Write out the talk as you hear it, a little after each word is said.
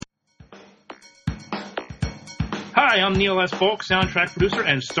Hi, I'm Neil S. Folk, soundtrack producer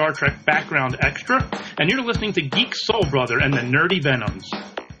and Star Trek background extra, and you're listening to Geek Soul Brother and the Nerdy Venoms.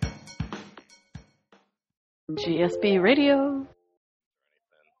 GSB Radio.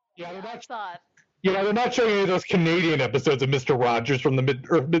 Yeah, they're not showing any of those Canadian episodes of Mr. Rogers from the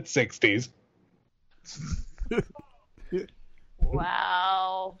mid-60s.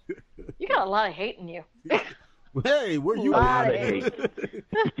 Wow. You got a lot of hate in you. Hey, where you at?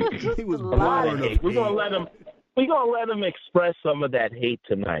 He was born of We're gonna let him express some of that hate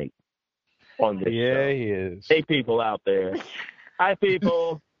tonight on this show. He is. Hey, people out there. Hi,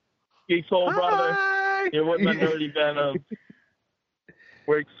 people. Geek Soul Brother. Here with my Nerdy Venom.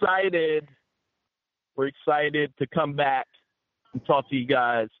 We're excited. We're excited to come back and talk to you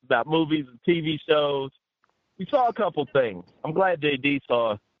guys about movies and TV shows. We saw a couple things. I'm glad JD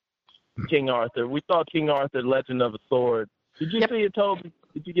saw King Arthur. We saw King Arthur, Legend of a Sword. Did you see it, Toby?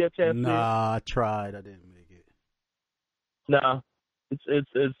 Did you get a chance to see it? Nah, I tried. I didn't make it. No.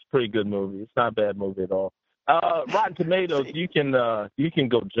 It's a pretty good movie. It's not a bad movie at all. Rotten Tomatoes, you can go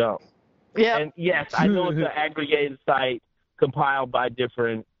jump. Yeah. And yes, I know it's an aggregated site compiled by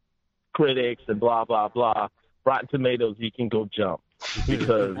different critics and blah blah blah. Rotten Tomatoes, you can go jump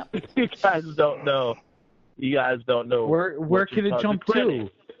because you guys don't know. Where can it jump to?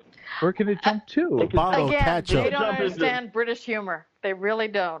 Where can it jump to? Again, they don't understand British humor. They really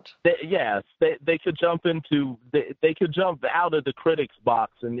don't. They could jump into they could jump out of the critics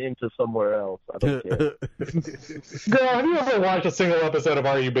box and into somewhere else. I don't care. Girl, have you ever watched a single episode of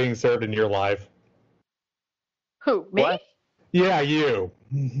Are You Being Served in your life? Who, me? What? Yeah, you.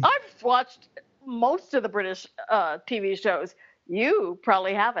 I've watched most of the British TV shows. You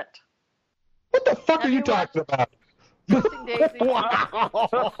probably haven't. What the fuck are you talking about? You're going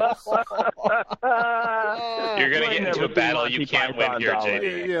to get into a battle you can't win here,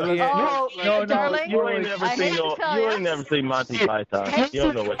 JD. No, darling. You ain't never seen Monty Python. You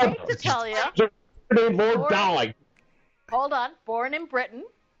don't know what I hate to tell you. Hold on. Born in Britain.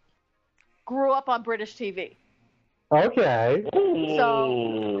 Grew up on British TV. Okay.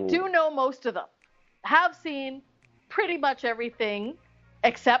 So, do know most of them. Have seen pretty much everything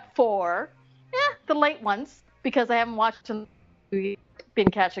except for the late ones, because I haven't watched them.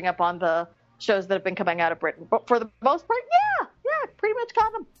 Been catching up on the shows that have been coming out of Britain. But for the most part, pretty much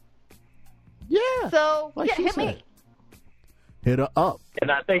got them. Yeah. So, like hit said. me. Hit her up.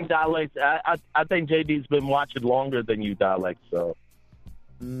 And I think Dialect, I think JD's been watching longer than you, Dialect, so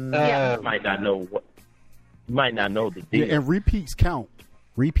you might not know the deal. Yeah, and repeats count.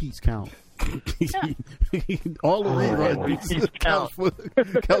 All the reruns counts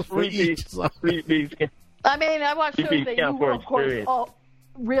for each. Repeats count. I mean, I watch shows that you will, of course,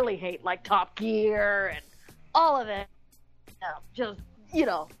 really hate, like Top Gear and all of that.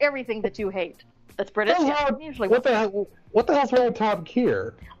 Everything that you hate that's British. What the hell's wrong with Top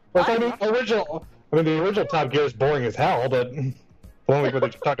Gear? The original Top Gear is boring as hell, but only when they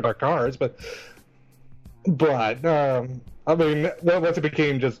talk about cars. But I mean, once it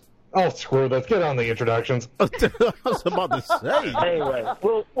became just, screw this, get on the introductions. I was about to say. Anyway,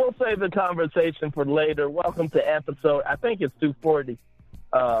 we'll save the conversation for later. Welcome to episode, I think it's 240.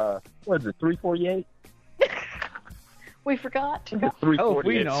 What is it, 348? We forgot. 348. Oh,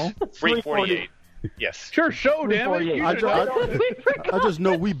 we know. 348. Yes. Sure, show, damn it. I just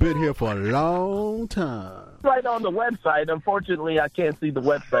know we've been here for a long time. Right on the website. Unfortunately, I can't see the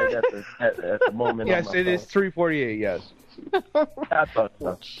website at the moment. Yes, it is 348, yes. I thought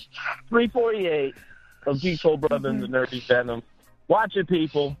so. 348 of Geek Soul Brother and the Nerdy Venom. Watch it,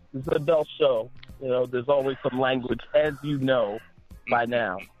 people. It's an adult show. There's always some language, as you know by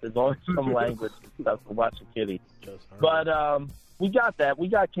now. There's always some language and stuff to watch a kitty. But we got that. We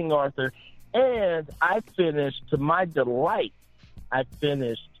got King Arthur. And I finished, to my delight,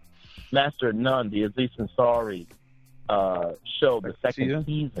 Master of None, the Aziz Ansari show, the second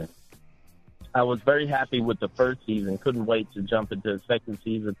season. I was very happy with the first season. Couldn't wait to jump into the second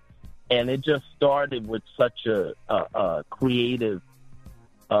season. And it just started with such a creative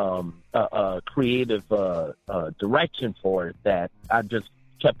direction for it that I just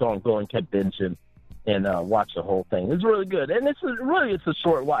kept on going, kept binging, and watched the whole thing. It's really good. And it's a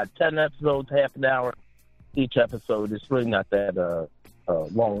short watch, 10 episodes, half an hour each episode. It's really not that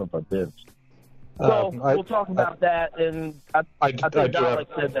long of a binge. So we'll talk about that. And I think Alex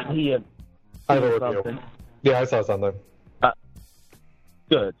said that he had something. Yeah, I saw something.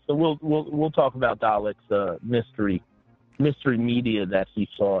 Good. So we'll talk about Dalek's mystery media that he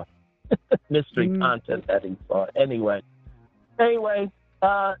saw, mystery content that he saw. Anyway, hit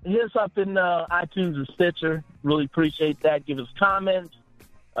us up in iTunes and Stitcher. Really appreciate that. Give us comments.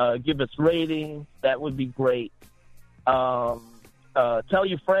 Give us ratings. That would be great. Tell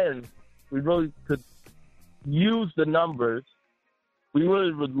your friends. We really could use the numbers. We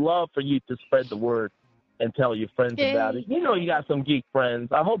really would love for you to spread the word and tell your friends about it. You know, you got some geek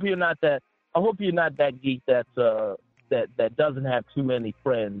friends. I hope you're not that geek that doesn't have too many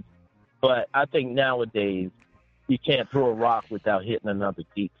friends. But I think nowadays you can't throw a rock without hitting another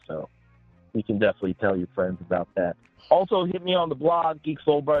geek. So you can definitely tell your friends about that. Also, hit me on the blog,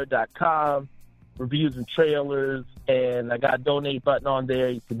 geeksoulbrother.com, reviews and trailers, and I got a donate button on there.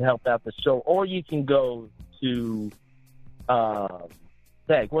 You can help out the show, or you can go to,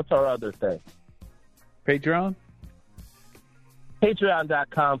 what's our other thing? Patreon?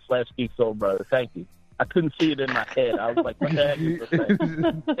 Patreon.com/geeksoulbrother. Thank you. I couldn't see it in my head. I was like, what the heck is this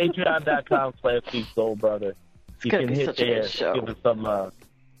thing? Patreon.com/geeksoulbrother. You can hit there, give us some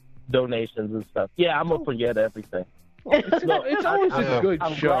donations and stuff. Yeah, I'm going to forget everything. It's always a good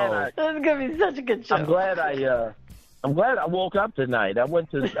show. It's gonna be such a good show. I'm glad I woke up tonight. I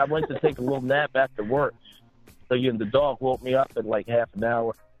went to take a little nap after work. So the dog woke me up in like half an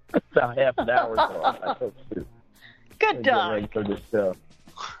hour. About half an hour ago. I'm like, oh, shoot. Good dog. Ready for this show.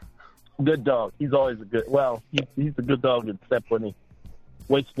 Good dog. He's always a good. Well, he's a good dog except when he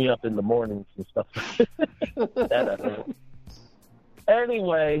wakes me up in the mornings and stuff. That I know.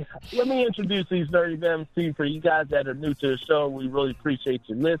 Anyway, let me introduce these Nerdy MC for you guys that are new to the show. We really appreciate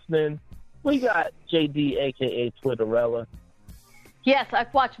you listening. We got JD, a.k.a. Twitterella. Yes,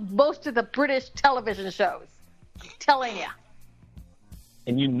 I've watched most of the British television shows. I'm telling you.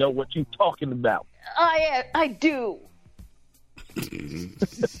 And you know what you're talking about. I do.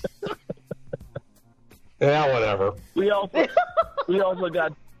 Yeah, whatever. We also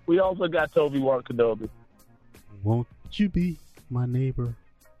got Toby Wan Kenobi. Won't you be my neighbor?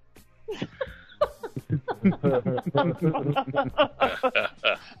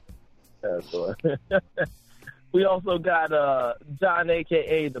 We also got John,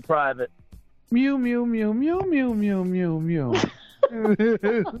 a.k.a. The Private. Mew, mew, mew, mew, mew, mew, mew, mew.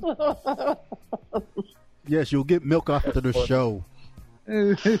 Yes, you'll get milk after the show.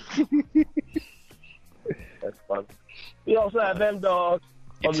 That's fun. We also have M-Dog.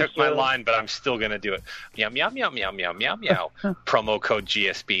 You took my line, but I'm still going to do it. Meow, meow, meow, meow, meow, meow, meow. Promo code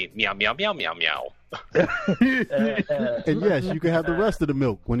GSB. Meow, meow, meow, meow, meow. And yes, you can have the rest of the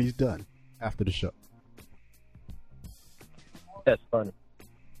milk when he's done after the show. That's funny.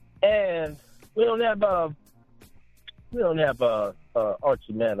 And we don't have Archie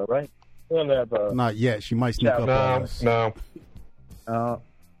Manor, right? We don't have Not yet. She might sneak up on us. No.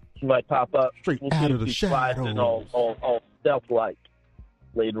 She might pop up. Straight we'll out see of the if she slides in shadows. all stealth-like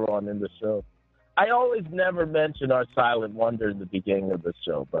later on in the show. I always never mention our silent wonder in the beginning of the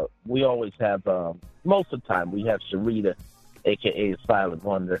show, but we always have, most of the time, we have Sharita, a.k.a. Silent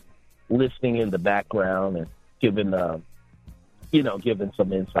Wonder, listening in the background and giving some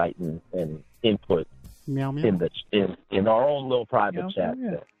insight and input Meow, meow. in our own little private chat.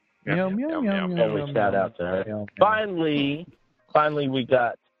 Meow, So meow, meow, meow, always meow, shout meow, out to her. meow, meow. Finally, we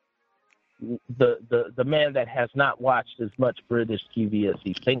got the man that has not watched as much British TV as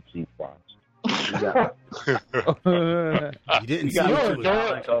he thinks he's watched. You didn't see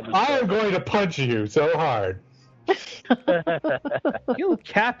it. I am going to punch you so hard. He'll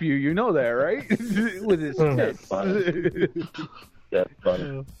cap you, you know that, right? With his That's tits. funny. That's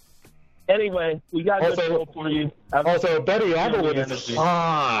funny. Anyway, we got a good show for you. Also, Betty Aberwood is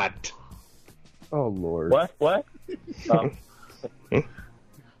hot. Oh, Lord. What?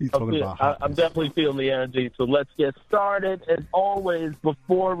 He's talking about hot. I'm definitely feeling the energy, so let's get started. As always,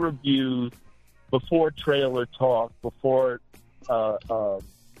 before reviews, before trailer talk, before our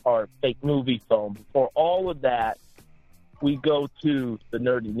fake movie phone, before all of that, we go to the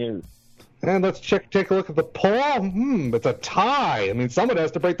nerdy news. And let's take a look at the poll. It's a tie. I mean, someone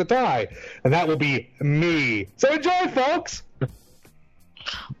has to break the tie, and that will be me. So enjoy, folks.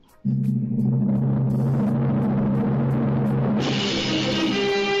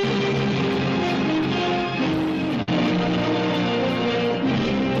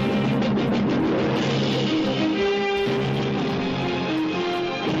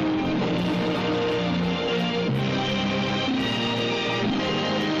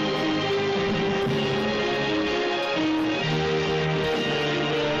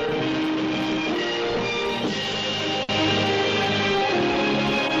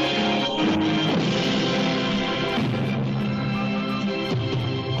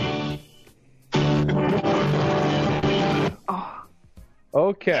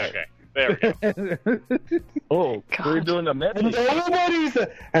 Okay. There we go. Oh, we're doing a message.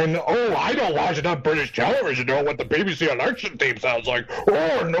 I don't watch enough British television to know what the BBC election theme sounds like.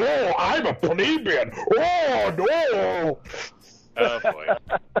 Oh no, I'm a plebeian. Oh no. Oh boy.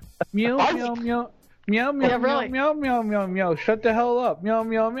 Meow, meow, meow. Meow, meow, Yeah, really. meow, meow, meow, meow. Shut the hell up. Meow,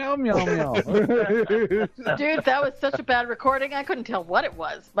 meow, meow, meow, meow. Dude, that was such a bad recording. I couldn't tell what it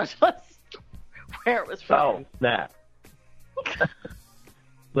was, much less where it was from. Oh, snap.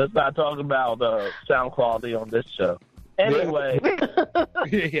 Let's not talk about sound quality on this show. Anyway,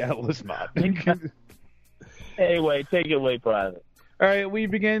 Yeah, let's not. anyway, take it away, Private. All right, we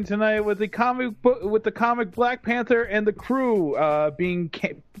begin tonight with the comic Black Panther and the Crew being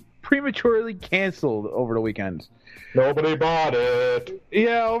prematurely canceled over the weekend. Nobody bought it.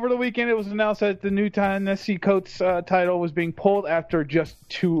 Yeah, over the weekend it was announced that the new Ta-Nehisi Coates title was being pulled after just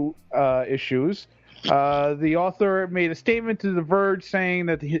 2 issues. The author made a statement to The Verge saying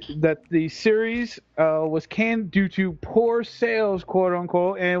that the series was canned due to poor sales, quote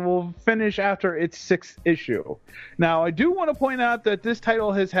unquote, and will finish after its 6th issue. Now, I do want to point out that this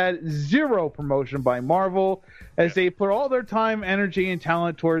title has had 0 promotion by Marvel, as they put all their time, energy, and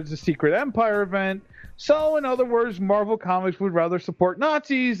talent towards the Secret Empire event. So, in other words, Marvel Comics would rather support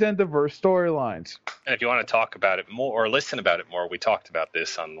Nazis than diverse storylines. And if you want to talk about it more or listen about it more, we talked about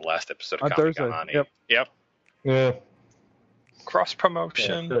this on the last episode of On Comic Thursday, Con. yep. Yeah. Cross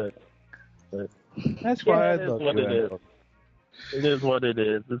promotion. Good. That's why I it is thought what it is. It is what it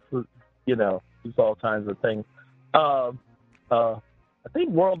is. This is, there's all kinds of things. I think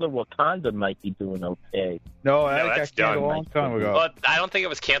World of Wakanda might be doing okay. No, No, that that's got canceled a done. long time ago. But I don't think it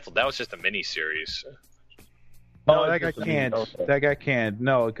was canceled. That was just a mini-series. No, Oh, that it's got just a canned. okay. That got canned.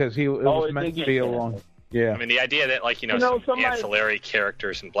 No, because it Oh, was it meant did to get be a canned. long. Yeah. I mean, the idea that, some somebody- ancillary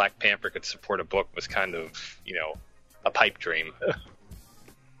characters and Black Panther could support a book was kind of, a pipe dream.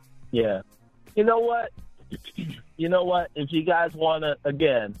 Yeah. You know what? If you guys want to,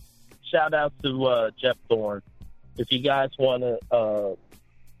 again, shout out to Jeff Thorne. If you guys want to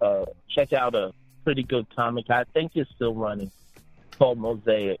check out a pretty good comic, I think it's still running, called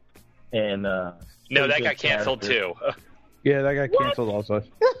Mosaic. And No, that got canceled too. Yeah, that got canceled also.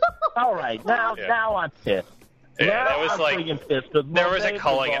 All right, now I'm pissed. Yeah, Now that was I'm like freaking pissed, 'cause there was a Mosaic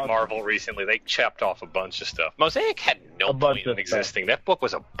culling at awesome. Marvel recently. They chopped off a bunch of stuff. Mosaic had no A bunch point of in existing. That book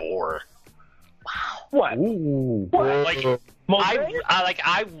was a bore. What? Ooh. Like Mosaic?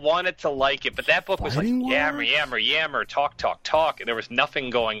 I wanted to like it, but that book was like Fighting yammer, talk, and there was nothing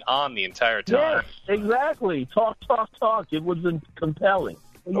going on the entire time. Yes, exactly. Talk. It was compelling.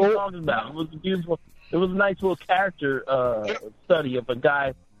 What are you talking about? It was beautiful. It was a nice little character study of a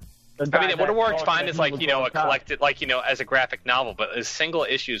guy. I mean, it would have worked thought fine that as he like, was a on top. collected, as a graphic novel, but as single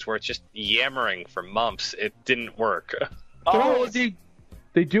issues where it's just yammering for months, it didn't work. Oh,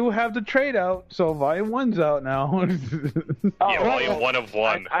 They do have the trade out, so Volume 1's out now. Yeah, volume 1 of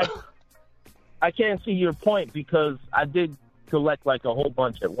 1. I can't see your point because I did collect like a whole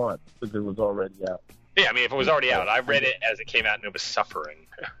bunch at once because it was already out. Yeah, I mean, if it was already out, I read it as it came out and it was suffering.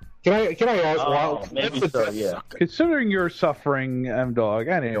 Can I ask? Maybe so, yeah. Considering you're suffering, M-Dog,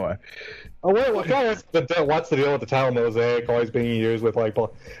 anyway. What's the deal with the title Mosaic always being used with like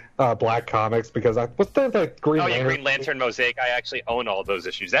Black Comics? Because what's the Green Lantern? Green Lantern Mosaic. I actually own all those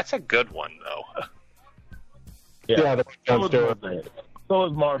issues. That's a good one, though. Yeah, the So is Mosaic. So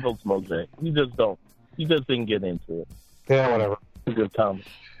is Marvel's Mosaic. You just didn't get into it. Yeah, whatever. It's a good comic.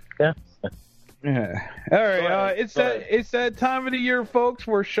 Yeah. Yeah. All right. It's that time of the year, folks,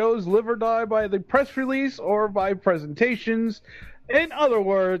 where shows live or die by the press release or by presentations. In other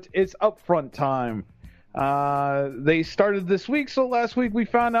words, it's upfront time. They started this week, so last week we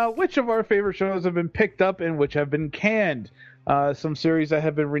found out which of our favorite shows have been picked up and which have been canned. Some series that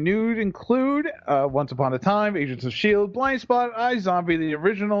have been renewed include Once Upon a Time, Agents of S.H.I.E.L.D., Blind Spot, iZombie, The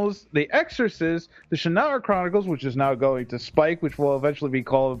Originals, The Exorcist, The Shannara Chronicles, which is now going to Spike, which will eventually be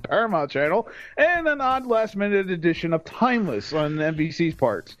called Paramount Channel, and an odd last-minute edition of Timeless on NBC's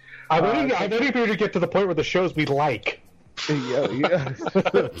part. I'm waiting for you to get to the point where the shows we like. Yeah.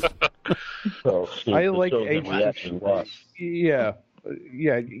 So, I the like shows that we Agents of actually watch. Yeah.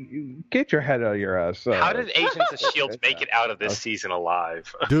 Get your head out of your ass. How did Agents of S.H.I.E.L.D. make it out of this season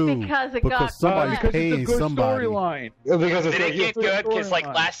alive? Dude, Because it got somebody's bad. because it's a paying good somebody. storyline. Because it's Did it like, get good? Because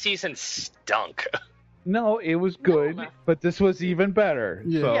storyline. last season stunk. No, it was good, but this was even better.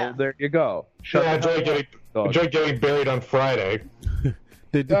 Yeah. So Yeah. there you go. Shut I the hell up, enjoyed getting buried on Friday.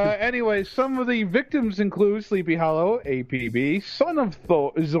 They did. Anyway, some of the victims include Sleepy Hollow, APB, Son of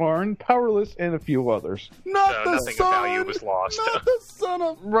Zorn, Powerless, and a few others. Not So the nothing of son. value was lost. Not the son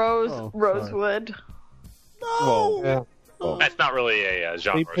of. Rose Oh, Rosewood. No. Yeah. That's not really a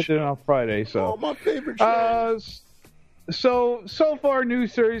genre. They put it on Friday, so. Oh, my favorite show. So far, new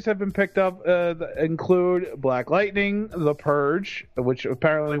series have been picked up that include Black Lightning, The Purge, which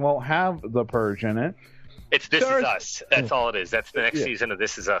apparently won't have The Purge in it. It's This Is Us. That's all it is. That's the next season of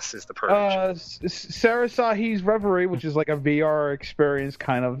This Is Us, is The Purge. Sarasahi's Reverie, which is like a VR experience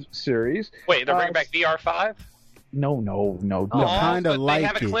kind of series. Wait, they're bringing back VR5? No. Kind of like they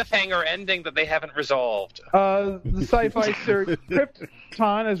have a cliffhanger ending that they haven't resolved. The sci-fi series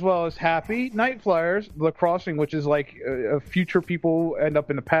Krypton, as well as Happy, Night Flyers, The Crossing, which is like future people end up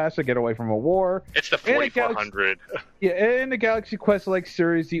in the past to get away from a war. It's the 4400. And the Galaxy Quest-like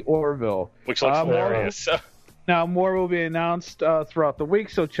series, The Orville. Which looks hilarious. Now, more will be announced throughout the week,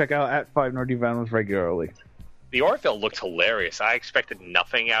 so check out at 5 Nerdy Venoms regularly. The Orville looked hilarious. I expected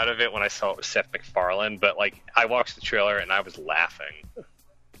nothing out of it when I saw it was Seth MacFarlane, but I watched the trailer and I was laughing.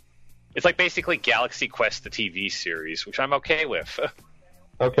 It's like basically Galaxy Quest, the TV series, which I'm okay with.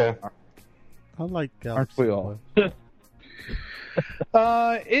 Okay. I like Aren't Galaxy. we all?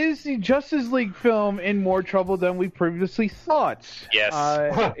 Is the Justice League film in more trouble than we previously thought? Yes.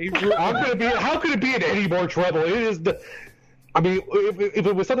 How could it be in any more trouble? It is if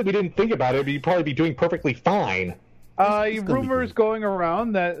it was something we didn't think about, it'd probably be doing perfectly fine. Rumors going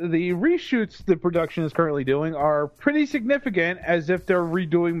around that the reshoots the production is currently doing are pretty significant, as if they're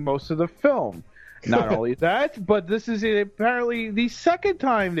redoing most of the film. Not only that, but this is apparently the second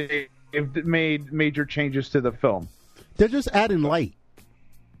time they've made major changes to the film. They're just adding light.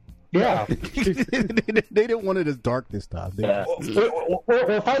 Yeah. They didn't want it as dark this time.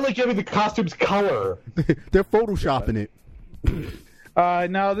 We're finally giving the costumes color. They're photoshopping it.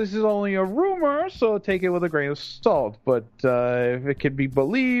 Now, this is only a rumor, so take it with a grain of salt. But if it can be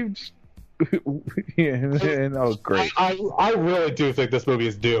believed, great. I really do think this movie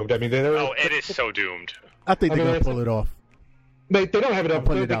is doomed. I mean, it is so doomed. I think they're going to pull it off. They don't have enough.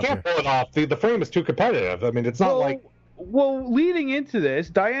 They can't pull it off. The frame is too competitive. I mean, it's not like. Well, leading into this,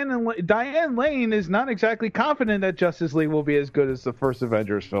 Diane Lane is not exactly confident that Justice League will be as good as the first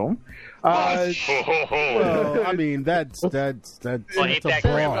Avengers film. Well, I mean, that's a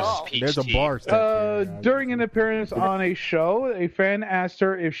bar. There's a bar. During an appearance on a show, a fan asked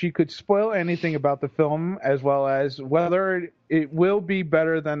her if she could spoil anything about the film, as well as whether it will be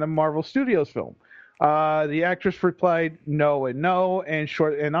better than the Marvel Studios film. The actress replied, no, and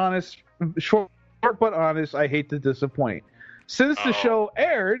short but honest, I hate to disappoint. Since the show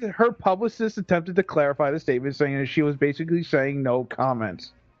aired, her publicist attempted to clarify the statement, saying that she was basically saying no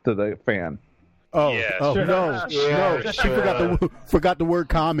comments to the fan. No. She forgot the word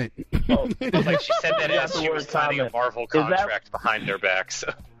comment. Like she said that as she was signing a Marvel contract behind their backs.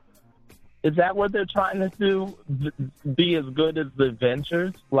 Is that what they're trying to do? Be as good as the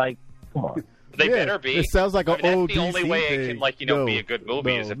Avengers? Like, come on. They better be. It sounds like an old that's the only DC way thing. it can, be a good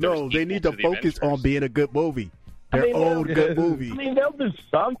movie. Is if they need to focus on being a good movie. Good movie. I mean, they'll do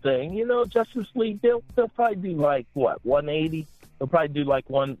something. Justice League, they'll probably do like, 180? They'll probably do like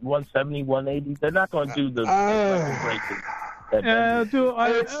 170, 180. They're not going to do the record-breaking. I'll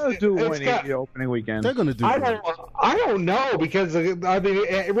do 180 opening weekend. They're going to do I don't know, because, I mean,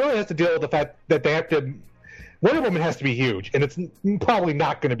 it really has to deal with the fact that they have to... Wonder Woman has to be huge, and it's probably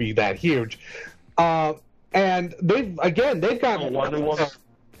not going to be that huge. And they've got Wonder Woman.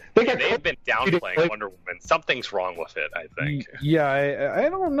 They've been downplaying Wonder Woman. Something's wrong with it, I think. Yeah, I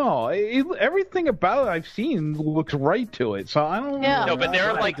don't know. Everything about it I've seen looks right to it, so I don't know. No, but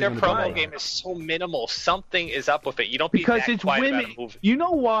their promo game is so minimal. Something is up with it. You don't be because that it's quiet women. about a movie. You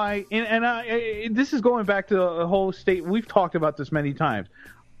know why? And this is going back to the whole state. We've talked about this many times.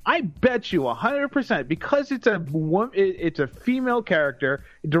 I bet you 100% because it's a female character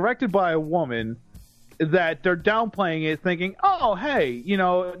directed by a woman that they're downplaying it, thinking, "Oh, hey,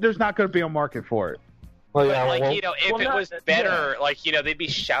 there's not going to be a market for it." Well, yeah, if it was better, they'd be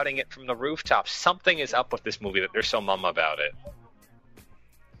shouting it from the rooftops. Something is up with this movie that they're so mum about it.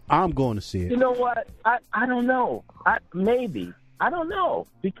 I'm going to see it. You know what? I don't know. Maybe. I don't know.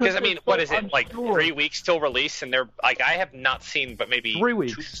 Because, I mean, what is it, like 3 weeks till release? And they're, I have not seen but maybe 3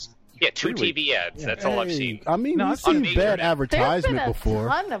 weeks. Two TV ads. That's all I've seen. I mean, I've seen bad advertisement before. There's been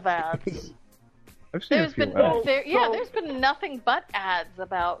a ton of ads. I've seen there's been nothing but ads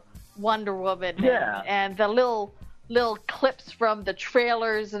about Wonder Woman and the little clips from the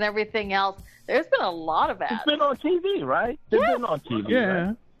trailers and everything else. There's been a lot of ads. It's been on TV, right? It's been on TV,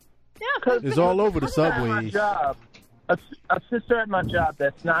 right? Yeah. It's all over the subways. A sister at my job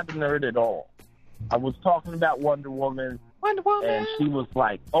that's not a nerd at all. I was talking about Wonder Woman, and she was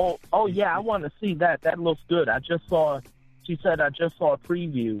like, "Oh yeah, I want to see that. That looks good. She said I just saw a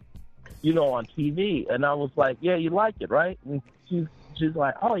preview, on TV. And I was like, yeah, you like it, right? And she's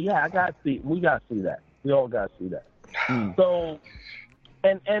like, oh yeah, we gotta see that. We all gotta see that. So,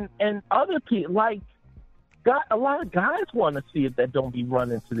 and other people, like, a lot of guys want to see it that don't be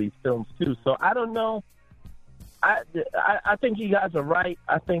running to these films too. So I don't know. I think you guys are right.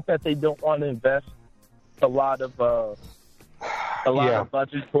 I think that they don't want to invest a lot of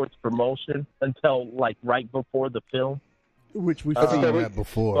budget towards promotion until like right before the film, which we've seen that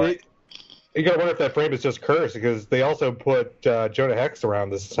before. You gotta wonder if that frame is just cursed, because they also put Jonah Hex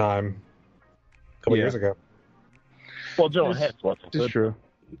around this time a couple years ago. Well, Jonah Hex wasn't good. True.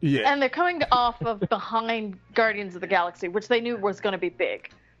 Yeah. And they're coming off of behind Guardians of the Galaxy, which they knew was going to be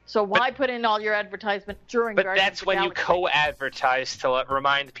big. So why put in all your advertisement during Guardians of the Galaxy? But that's when you co-advertise to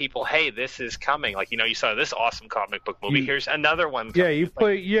remind people, hey, this is coming. Like, you saw this awesome comic book movie. Here's another one coming. You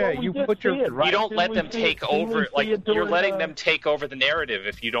put your... You don't let them take over. Like, you're letting them take over the narrative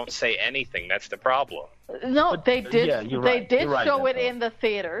if you don't say anything. That's the problem. No, they did. They did show it in the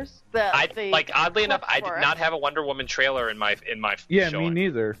theaters. Oddly enough, I did not have a Wonder Woman trailer in my showing. Me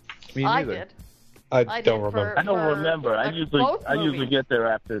neither. I did. I don't remember. I don't remember. I usually get there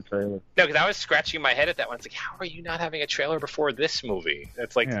after the trailer. No, because I was scratching my head at that one. It's like, how are you not having a trailer before this movie?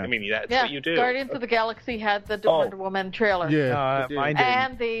 It's like, I mean, that's what you do. Guardians of the Galaxy had the Wonder Woman trailer. Yeah, mine did.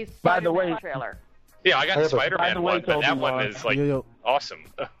 And the Spider-Man trailer. Yeah, I got the Spider-Man one, but that one is like awesome.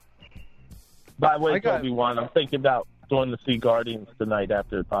 By the way, Obi-Wan, I'm thinking about going to see Guardians tonight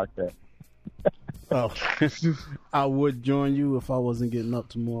after the podcast. Oh, I would join you if I wasn't getting up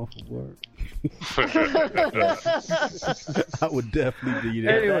tomorrow for work. I would definitely be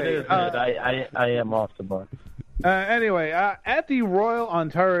there. Anyway, I am off tomorrow. Anyway, at the Royal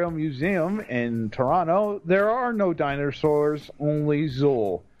Ontario Museum in Toronto, there are no dinosaurs, only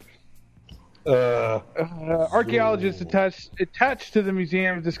Zool. Archaeologists attached to the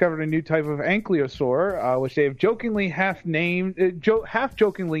museum discovered a new type of ankylosaur, which they have half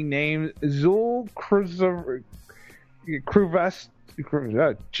jokingly named Zool cruvest.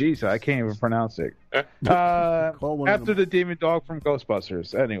 Jeez, I can't even pronounce it. After the demon dog from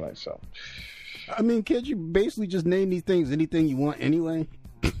Ghostbusters. Anyway, so. I mean, can't you basically just name these things anything you want anyway?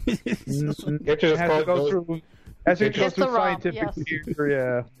 Has to go through scientific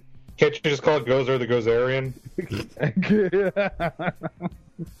yeah. Can't you just call it Gozer the Gozerian?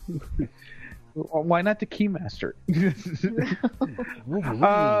 Why not the Keymaster?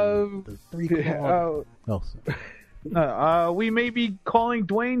 We may be calling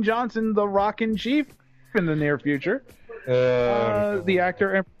Dwayne Johnson the Rockin' Chief in the near future. The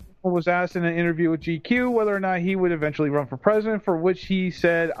actor was asked in an interview with GQ whether or not he would eventually run for president, for which he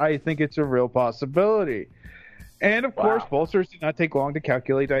said, I think it's a real possibility. And, of course, pollsters did not take long to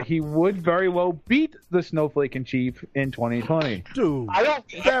calculate that he would very well beat the Snowflake in Chief in 2020. Dude,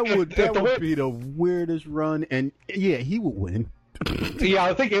 that would be the weirdest run, and, yeah, he would win. Yeah,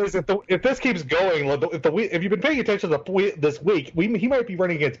 the thing is, if this keeps going, if you've been paying attention this week, he might be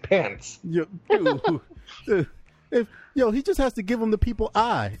running against Pence. He just has to give him the people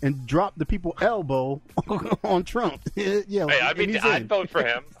eye and drop the people elbow on Trump. I'd vote for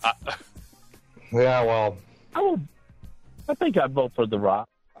him. Yeah, well... I think I'd vote for The Rock.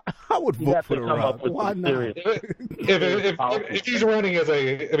 I would vote for The Rock. Why not? If he's running as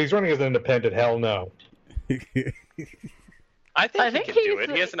an independent, hell no. I think he can do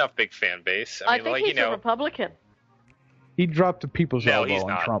it. He has enough big fan base. I think he's a Republican. He dropped the people's elbow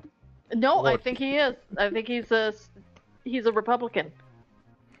on Trump. No, I think he is. I think he's a Republican.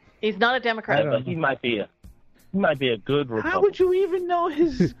 He's not a Democrat. But he might be a good Republican. How would you even know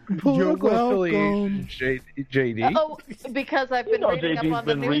his political affiliation, JD? Oh, because I've been reading up on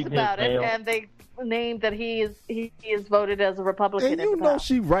the news about it, and they named that he is voted as a Republican. And you know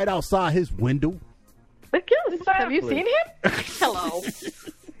she right outside his window. But yes, have you seen him? Hello.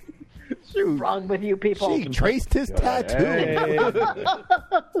 What's wrong with you people? She traced his tattoo.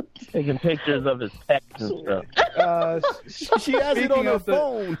 Taking pictures of his pecs and stuff. She has it on her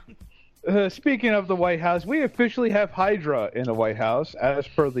phone. Speaking of the White House, we officially have Hydra in the White House, as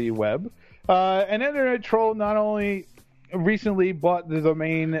per the web. An internet troll not only recently bought the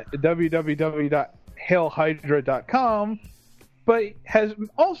domain www.hailhydra.com, but has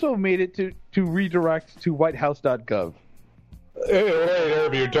also made it to redirect to whitehouse.gov. In an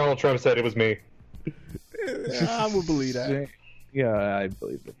interview, Donald Trump said it was me. I would believe that. Yeah, I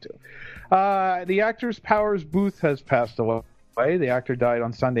believe it too. The actor's Powers Booth has passed away. The actor died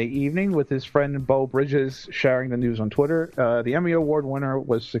on Sunday evening, with his friend Beau Bridges sharing the news on Twitter. The Emmy Award winner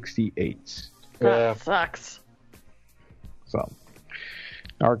was 68. That sucks. So,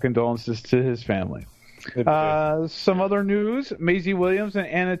 our condolences to his family. Some other news: Maisie Williams and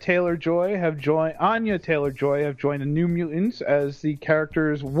Anya Taylor-Joy have joined the New Mutants as the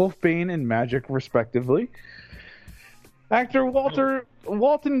characters Wolfbane and Magic, respectively. Actor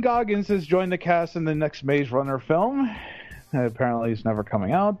Walton Goggins has joined the cast in the next Maze Runner film. Apparently, it's never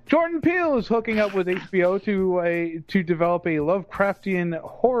coming out. Jordan Peele is hooking up with HBO to develop a Lovecraftian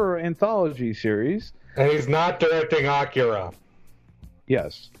horror anthology series. And he's not directing Akira.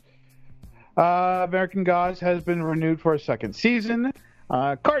 Yes. American Gods has been renewed for a second season.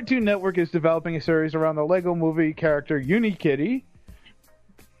 Cartoon Network is developing a series around the Lego Movie character Unikitty.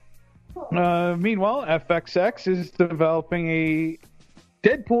 Meanwhile, FXX is developing a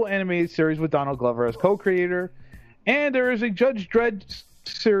Deadpool animated series with Donald Glover as co-creator. And there is a Judge Dredd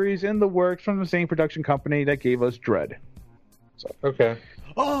series in the works from the same production company that gave us Dredd. So, okay.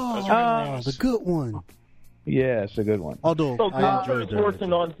 Oh, the good one. Yeah, it's a good one. Although So I enjoyed Glover's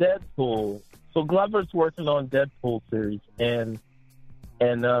working on Deadpool. So Glover's working on Deadpool series, and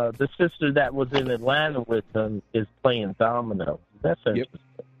the sister that was in Atlanta with him is playing Domino. That's interesting.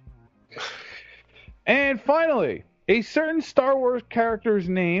 And finally, a certain Star Wars character's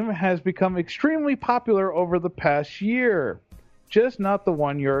name has become extremely popular over the past year. Just not the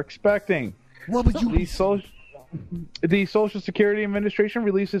one you're expecting. What would you? The Social Security Administration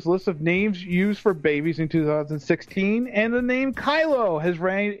released its list of names used for babies in 2016, and the name Kylo has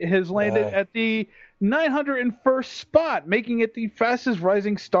landed at the 901st spot, making it the fastest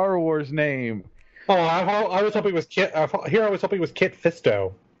rising Star Wars name. Oh, I was hoping it was Kit. Here I was hoping it was Kit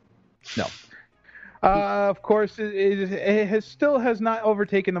Fisto. No. Of course, it still has not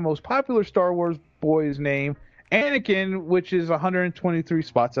overtaken the most popular Star Wars boy's name, Anakin, which is 123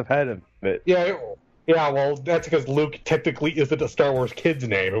 spots ahead of it. Yeah, well, that's because Luke technically isn't a Star Wars kid's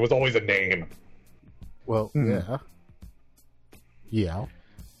name. It was always a name. Well, yeah.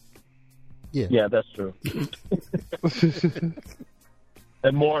 Yeah, that's true.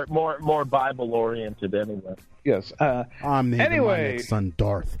 And more Bible oriented anyway. Yes. I'm naming my next son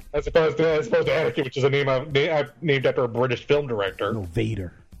Darth. As opposed to Anakin, which is a name I've named after a British film director. No,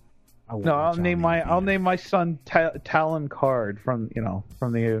 Vader. I'll name my son Talon Card from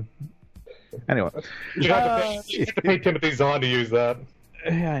the. Anyway, you have to pay Timothy Zahn to use that.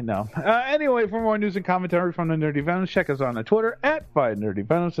 Yeah, I know. Anyway, for more news and commentary from the Nerdy Venoms, check us out on Twitter at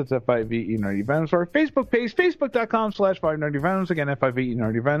 5NerdyVenoms. That's at 5VE Nerdy Venoms. Or our Facebook page, facebook.com/5NerdyVenoms. Again, at 5VE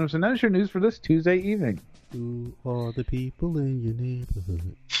Nerdy Venoms. And that's your news for this Tuesday evening. Who are the people in your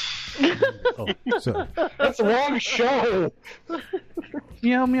neighborhood? Oh, sorry. That's the wrong show.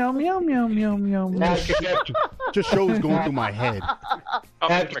 Meow, meow, meow, meow, meow, meow, meow. Just shows going through my head.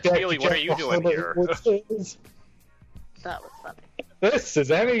 Mr. McFeely, what are you doing here? That was funny. This is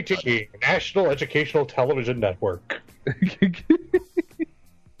NET, National Educational Television Network.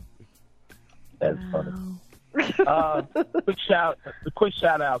 That's funny. Quick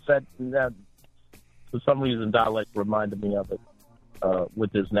shout out that for some reason dialect reminded me of it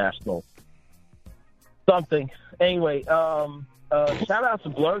with this national something. Anyway, shout out to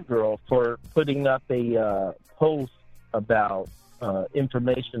Blur Girl for putting up a post about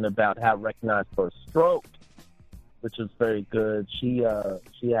information about how to recognize for a stroke, which is very good. She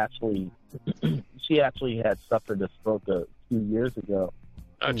actually had suffered a stroke a few years ago.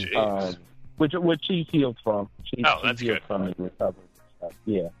 Oh, jeez. Which she healed from. She that's healed good. from and recovered.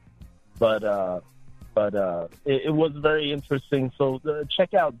 Yeah, but it was very interesting. So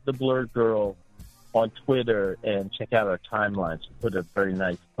check out the Blur Girl on Twitter and check out our timeline. She put a very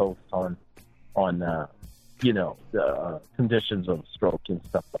nice post on the conditions of stroke and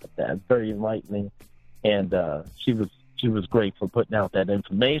stuff like that. It's very enlightening, and she was great for putting out that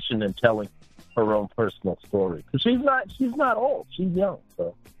information and telling her own personal story. Because she's not old, she's young,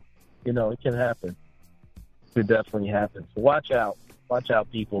 so it can happen. It could definitely happen. So watch out,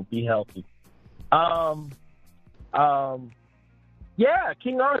 people. Be healthy. Yeah,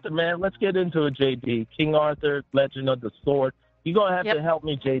 King Arthur, man. Let's get into it, JD. King Arthur, Legend of the Sword. You're gonna have to help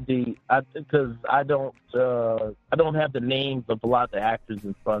me, JD, because I don't have the names of a lot of the actors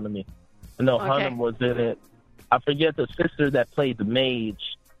in front of me. I know Hunnam was in it. I forget the sister that played the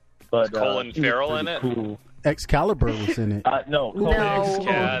mage, but Colin Farrell in it. Cool. Excalibur was in it. No,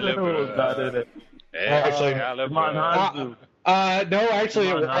 Excalibur was not in it. Actually, Hanzu. no, actually,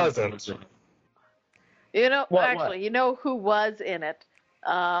 it wasn't. You know who was in it?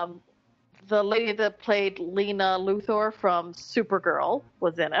 The lady that played Lena Luthor from Supergirl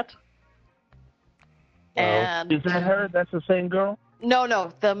was in it. And is that her? That's the same girl?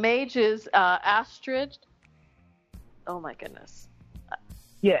 No. The mage is Astrid. Oh my goodness.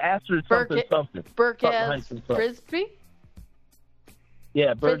 Yeah, Astrid something. Burgess Frisbee.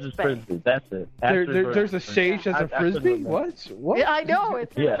 Yeah, birds is frisbee. That's it. There's a stage that's a frisbee. What? Yeah, I know.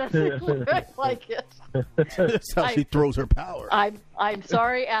 It's exactly like it. That's how she throws her power. I'm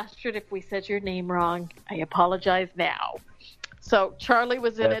sorry, Astrid, if we said your name wrong. I apologize now. So Charlie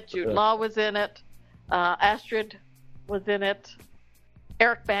was in it. Jude Law was in it. Astrid was in it.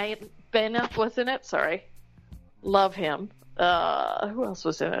 Eric Bana was in it. Sorry, love him. Who else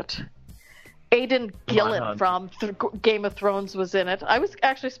was in it? Aidan Gillen from Game of Thrones was in it. I was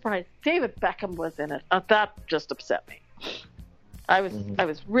actually surprised David Beckham was in it. That just upset me. I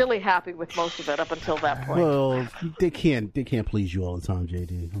was really happy with most of it up until that point. Well, they can't please you all the time,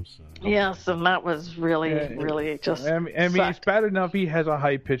 JD. I'm sorry. Yes, and that was really just. I mean, it's bad enough he has a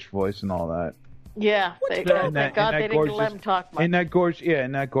high pitched voice and all that. Yeah, thank God they didn't let him talk much. And that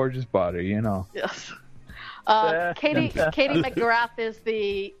gorgeous body, you know. Yes. Katie McGrath is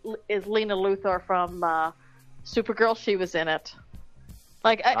Lena Luthor from Supergirl. She was in it.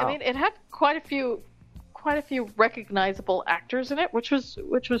 I mean, it had quite a few recognizable actors in it, which was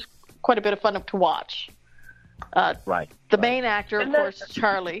quite a bit of fun to watch. The main actor, of course,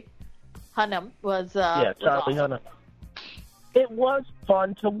 Charlie Hunnam was. Charlie awesome. Hunnam. It was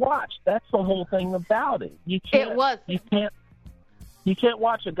fun to watch. That's the whole thing about it. You can't watch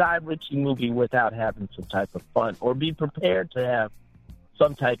a Guy Richie movie without having some type of fun, or be prepared to have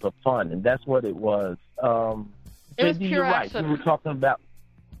some type of fun, and that's what it was. It was pure action. Right. We were talking about,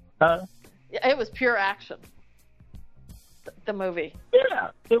 It was pure action. The movie.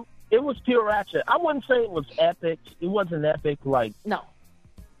 Yeah, it was pure action. I wouldn't say it was epic. It wasn't epic like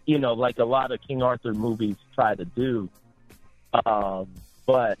like a lot of King Arthur movies try to do.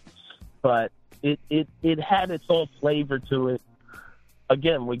 But it had its own flavor to it.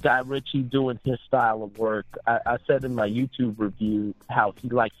 Again, with Guy Richie doing his style of work, I said in my YouTube review how he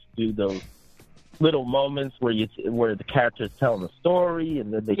likes to do those little moments where the character is telling a story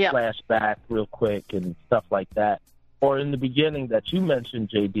and then they flash back real quick and stuff like that. Or in the beginning that you mentioned,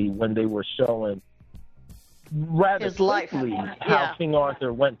 JD, when they were showing rather his quickly life. how King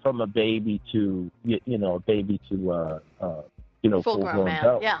Arthur went from a baby to full-grown man.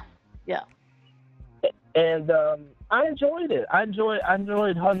 adult. Yeah. And I enjoyed it. I enjoyed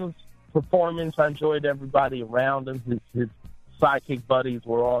Hunnam's performance. I enjoyed everybody around him. His sidekick buddies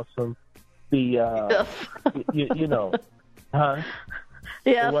were awesome. The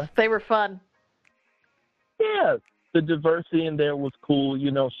Yes, they were fun. Yeah, the diversity in there was cool.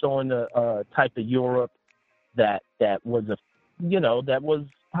 Showing a type of Europe that was that was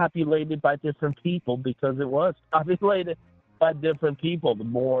populated by different people, because it was populated by different people, the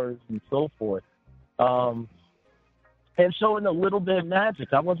Moors and so forth. And showing a little bit of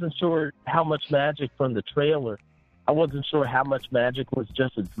magic. I wasn't sure how much magic from the trailer. I wasn't sure how much magic was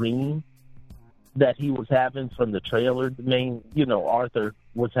just a dream that he was having from the trailer. The main, Arthur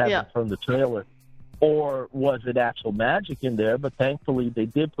was having from the trailer. Or was it actual magic in there? But thankfully they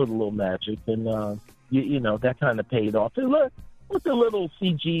did put a little magic, and, that kind of paid off. And look, with a little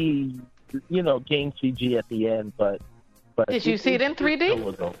CG, game CG at the end, but did you see it in 3D? It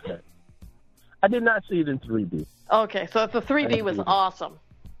was okay. I did not see it in 3D. Okay, so the 3D was awesome.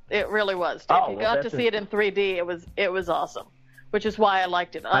 It really was. If you got to see it in 3D, it was awesome, which is why I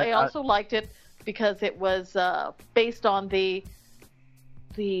liked it. I also liked it because it was based on the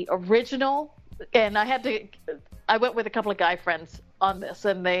original, and I went with a couple of guy friends on this,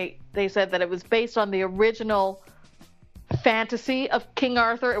 and they said that it was based on the original fantasy of King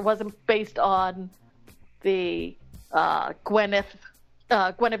Arthur. It wasn't based on the Guinevere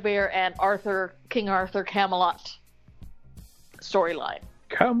and King Arthur Camelot storyline.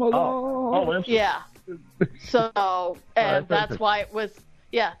 Camelot. Oh, yeah. So, and that's why it was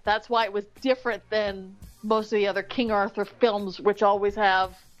different than most of the other King Arthur films, which always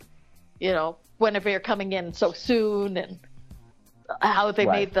have, Guinevere coming in so soon, and how they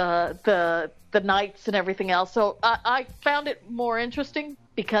made the knights and everything else. So I found it more interesting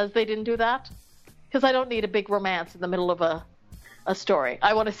because they didn't do that. Because I don't need a big romance in the middle of a story.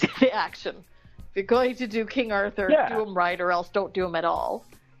 I want to see the action. If you're going to do King Arthur, do him right, or else don't do him at all.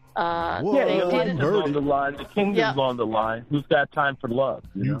 The kingdom's on the line. The kingdom's on the line. Who's got time for love?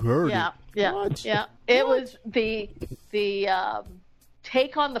 You heard it. Yeah. It was the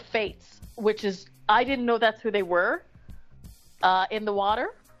take on the Fates, which is, I didn't know that's who they were in the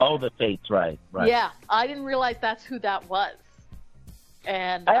water. Oh, the Fates, right. Yeah, I didn't realize that's who that was.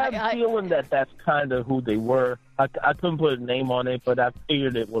 And I have a feeling that's kind of who they were. I couldn't put a name on it, but I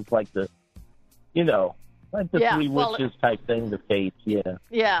figured it was like the, three witches type thing, the Fates,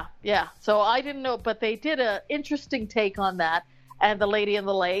 Yeah. So I didn't know, but they did an interesting take on that, and the Lady in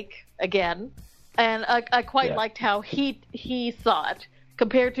the Lake again, and I quite liked how he saw it,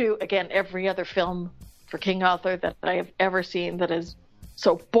 compared to, again, every other film for King Arthur that I have ever seen that is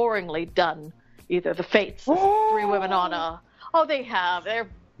so boringly done. Either the Fates, Three Women on a... Oh, they have. They're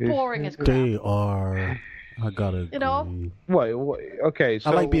boring as crap. They are. I gotta agree. You know? Wait, okay.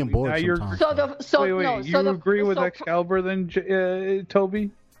 So I like being bored now sometimes. You agree with Excalibur then, Toby?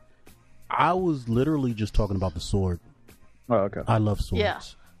 I was literally just talking about the sword. Oh, okay. I love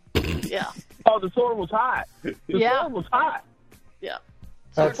swords. Yeah. Oh, the sword was hot. The sword was hot. Yeah.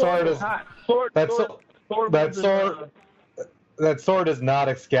 That sword is hot. That sword is not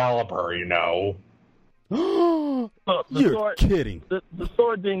Excalibur, you know. Look, You're kidding. The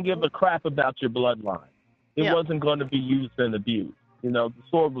sword didn't give a crap about your bloodline. It wasn't going to be used and abused. You know, the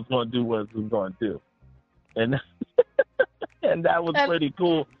sword was going to do what it was going to do, and and that was pretty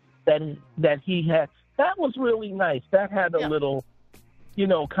cool. That he had. That was really nice. That had a little, you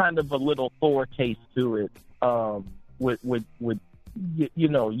know, kind of a little Thor taste to it. With you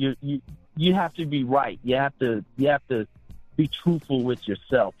know, you have to be right. You have to be truthful with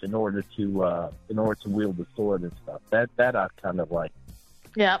yourself in order to wield the sword and stuff. That I kind of like.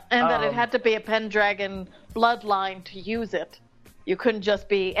 Yeah, and that it had to be a Pendragon bloodline to use it. You couldn't just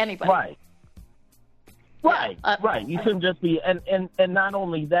be anybody. Right. You couldn't just be, and not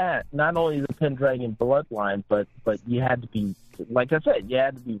only that, not only the Pendragon bloodline, but you had to be, like I said, you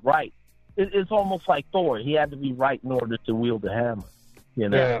had to be right. It's almost like Thor. He had to be right in order to wield the hammer. You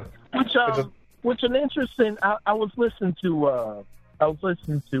know, which an interesting. I was listening to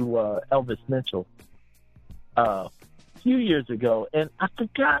Elvis Mitchell a few years ago, and I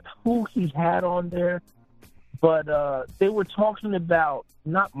forgot who he had on there, but they were talking about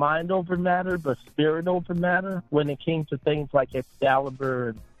not mind over matter, but spirit over matter when it came to things like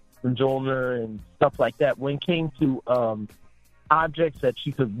Excalibur and Mjolnir and stuff like that. When it came to objects that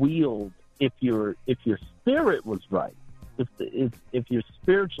you could wield, if your spirit was right, if your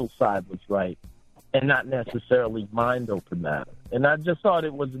spiritual side was right, and not necessarily mind over matter. And I just thought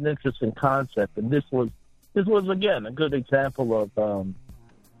it was an interesting concept, and this was again a good example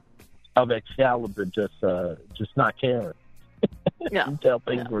of Excalibur just not caring. Until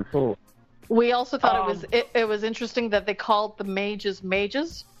things were cool. We also thought it was interesting that they called the mages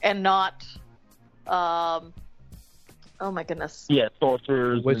and not oh my goodness. Yeah,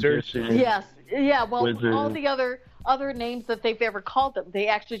 sorcerers, wizards. Yes. Yeah, well, wizards. All the other names that they've ever called them, they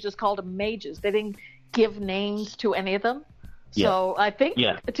actually just called them mages. They didn't give names to any of them. So I think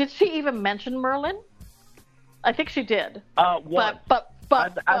did she even mention Merlin? I think she did. But for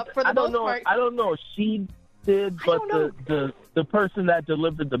the most part, I don't know if she did, but the person that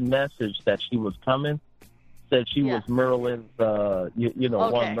delivered the message that she was coming said she was Merlin's,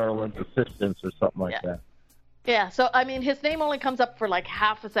 one Merlin's assistant or something like that. Yeah, so, I mean, his name only comes up for like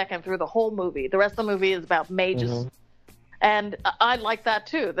half a second through the whole movie. The rest of the movie is about mages. Mm-hmm. And I like that,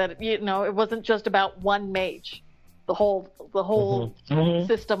 too, that, it wasn't just about one mage. The whole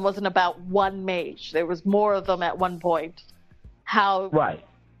system wasn't about one mage. There was more of them at one point. How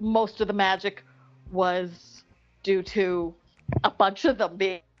most of the magic was due to a bunch of them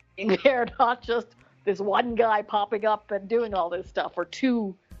being there, not just this one guy popping up and doing all this stuff, or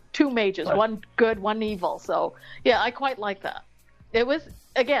two mages, one good, one evil. So, I quite like that. It was,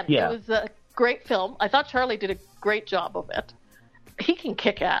 again, it was a great film. I thought Charlie did a great job of it. He can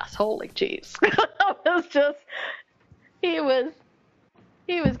kick ass. Holy jeez. It was just, he was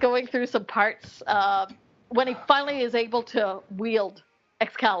going through some parts when he finally is able to wield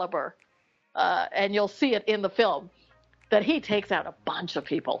Excalibur, and you'll see it in the film, that he takes out a bunch of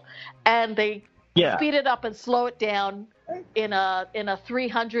people. And they speed it up and slow it down in a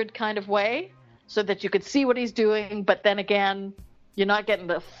 300 kind of way so that you could see what he's doing, but then again, you're not getting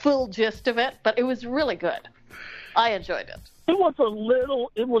the full gist of it. But it was really good. I enjoyed it. It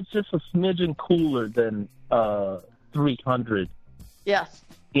was just a smidgen cooler than 300. Yes.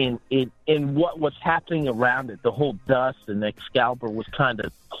 In what was happening around it, the whole dust, and Excalibur was kind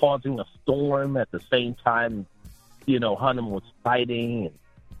of causing a storm at the same time, Hunnam was fighting.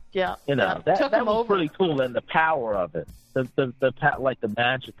 And, that was pretty cool, and the power of it, the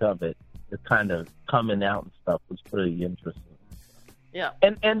magic of it, the kind of coming out and stuff was pretty interesting. Yeah.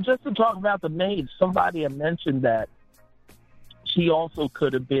 And just to talk about the maid, somebody had mentioned that she also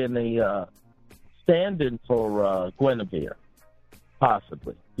could have been a stand-in for Guinevere,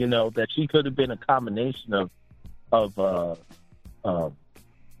 possibly. That she could have been a combination of the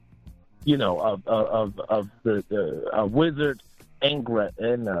wizard and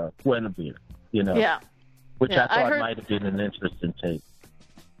Guinevere. Which I thought might have been an interesting take.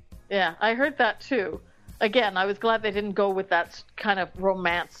 Yeah, I heard that too. Again, I was glad they didn't go with that kind of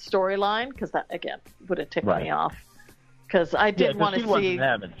romance storyline, because that, again, would have ticked me off. because I did want to see. Wasn't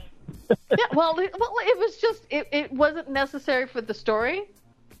having it. Yeah, well, it was just it wasn't necessary for the story,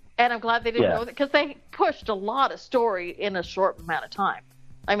 and I'm glad they didn't go because they pushed a lot of story in a short amount of time.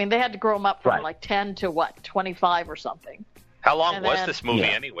 I mean, they had to grow them up from like 10 to 25 or something. How long was this movie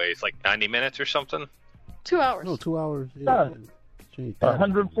anyways? Like 90 minutes or something? 2 hours. No, 2 hours. Yeah.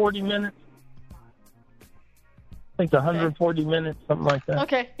 140 minutes. I think 140 minutes, something like that.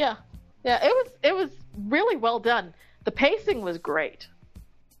 Okay, yeah. It was really well done. The pacing was great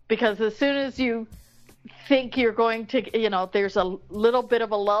because as soon as you think you're going to, there's a little bit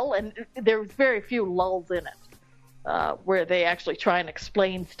of a lull, and there's very few lulls in it where they actually try and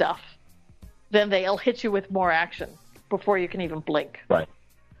explain stuff. Then they'll hit you with more action before you can even blink. Right.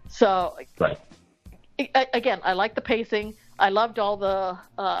 So, again, I like the pacing. I loved all the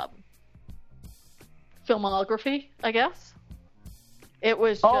filmography, I guess. It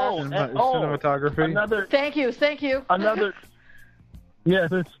was just... cinematography. Thank you. Yeah,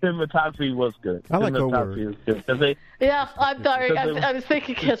 the cinematography was good. I like her word. Yeah, I'm sorry. I was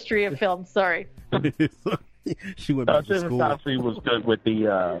thinking history of film. Sorry. She went back to school. Cinematography was good with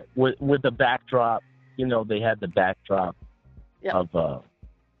the with the backdrop. They had the backdrop of the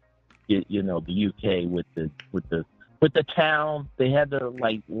UK with the town. They had the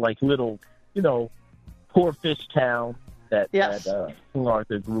like little poor fish town that King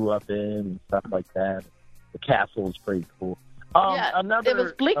Arthur grew up in and stuff like that. The castle was pretty cool. Another it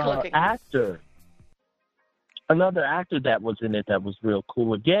was bleak looking. Another actor that was in it that was real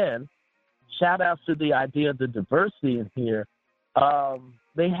cool. Again, shout out to the idea of the diversity in here.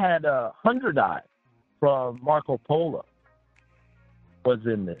 They had Hundred Eye from Marco Polo was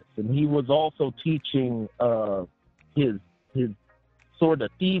in this, and he was also teaching his sort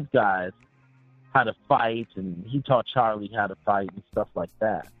of thief guys how to fight, and he taught Charlie how to fight and stuff like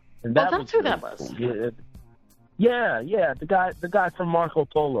that. And that that's who that was. Cool. Yeah, the guy from Marco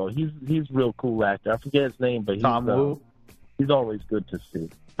Polo. He's a real cool actor. I forget his name, but Tom Wu. He's always good to see.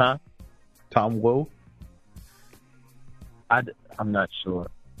 Huh? Tom Wu. I'm not sure.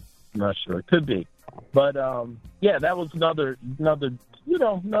 It could be, but that was another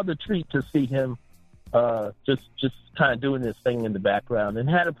treat to see him just kind of doing this thing in the background, and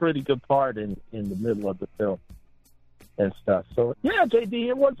had a pretty good part in the middle of the film and stuff. So yeah,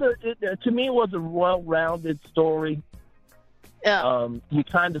 JD, to me it was a well-rounded story. Yeah. You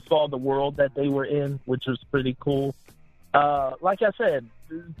kind of saw the world that they were in, which was pretty cool. Like I said,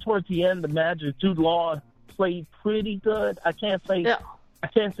 towards the end, the magic, Jude Law played pretty good. I can't say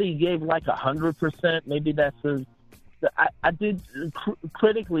he gave like 100%. Maybe that's I did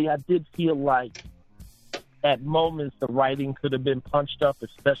critically. I did feel like at moments the writing could have been punched up,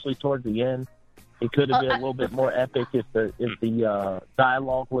 especially towards the end. It could have been a little bit more epic if the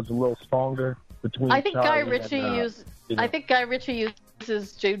dialogue was a little stronger between. I think Charlie Guy Richie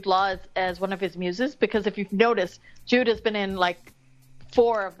uses Jude Law as one of his muses, because if you've noticed, Jude has been in like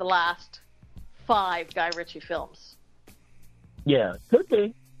 4 of the last 5 Guy Ritchie films. Yeah, could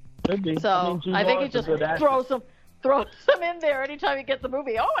be. So I think he just throws them in there anytime he gets a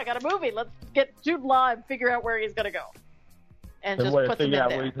movie. Oh, I got a movie. Let's get Jude Law and figure out where he's going to go. And just puts him in there.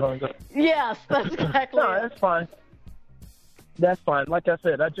 Where he's going to go. Yes, that's exactly No, that's fine. That's fine. Like I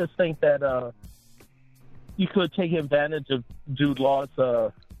said, I just think that you could take advantage of Jude Law's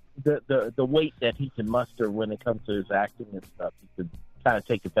the weight that he can muster when it comes to his acting and stuff. You could kind of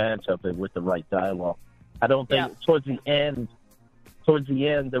take advantage of it with the right dialogue. I don't think towards the end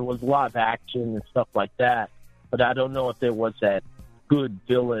there was a lot of action and stuff like that, but I don't know if there was that good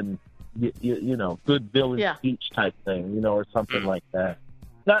villain, good villain speech type thing, or something like that.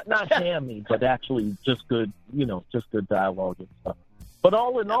 Not hammy, but actually just good, just good dialogue and stuff. But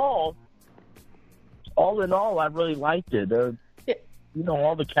all in all, I really liked it.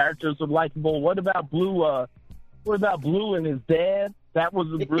 All the characters were likable. What about Blue? Blue and his dad? That was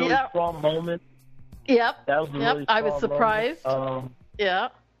a really strong moment. Yep. That was a really I was surprised.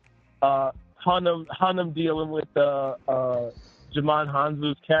 Hunnam dealing with Jamon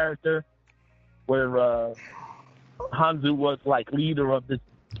Hanzu's character, where Hanzu was like leader of this,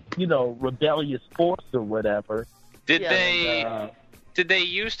 rebellious force or whatever. Did they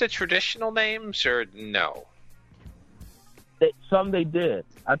use the traditional names or no? Some they did.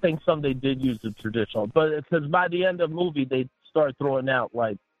 I think some they did use the traditional, but because by the end of the movie they start throwing out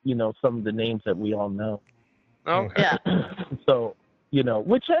some of the names that we all know. Okay. Yeah. So,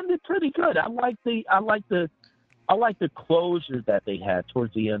 which ended pretty good. I like the closure that they had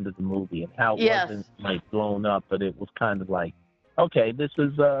towards the end of the movie, and how it wasn't like blown up, but it was kind of like, okay, this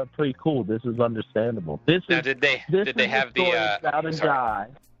is pretty cool. This is understandable. Did they have the about a guy?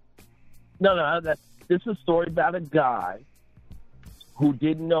 No, This is a story about a guy who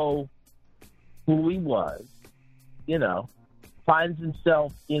didn't know who he was, finds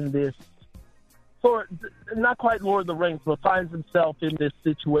himself in this not quite Lord of the Rings, but finds himself in this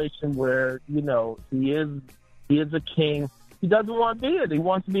situation where, he is a king. He doesn't want to be it. He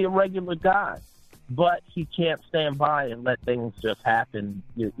wants to be a regular guy. But he can't stand by and let things just happen,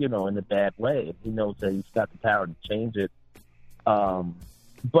 in a bad way. He knows that he's got the power to change it.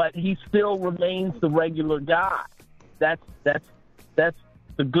 But he still remains the regular guy. That's the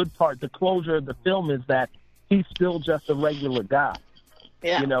good part. The closure of the film is that he's still just a regular guy.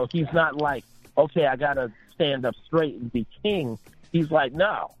 Yeah. He's not like, okay, I got to stand up straight and be king. He's like,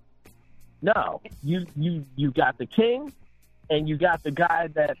 no, you got the king, and you got the guy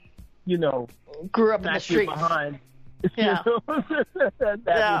that, grew up in the streets behind, yeah. that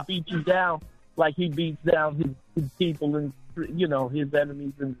will beat you down like he beats down his people and, his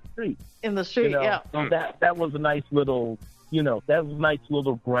enemies in the street. In the street, yeah. So that was a nice little,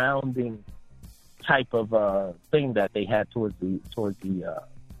 grounding type of thing that they had towards the closure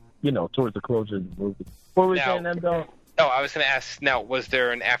of the movie. What were you saying, Endo? No, I was going to ask, now, was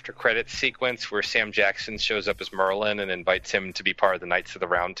there an after-credits sequence where Sam Jackson shows up as Merlin and invites him to be part of the Knights of the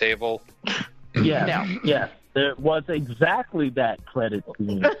Round Table? Yeah, no. Yeah. There was exactly that credit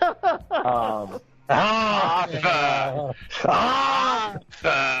scene.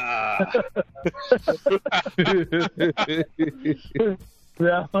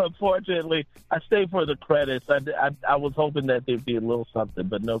 No, unfortunately, I stayed for the credits. I was hoping that there'd be a little something,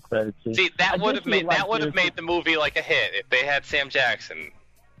 but no credits. See, that would have made the movie like a hit if they had Sam Jackson.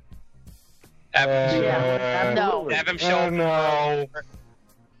 Have him show up. No.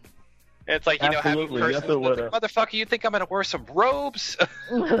 It's like, have him person, motherfucker, you think I'm gonna wear some robes?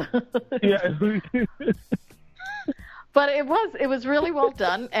 Yeah. But it was really well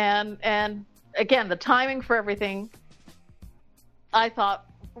done, and again, the timing for everything, I thought,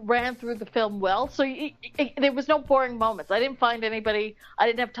 ran through the film well. So there was no boring moments. I didn't find anybody. I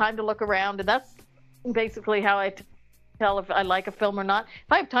didn't have time to look around, and that's basically how I tell if I like a film or not.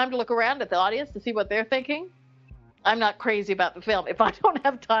 If I have time to look around at the audience to see what they're thinking, I'm not crazy about the film. If I don't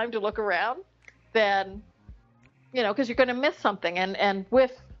have time to look around, then, because you're going to miss something. And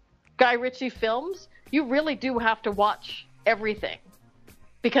with Guy Richie films, you really do have to watch everything,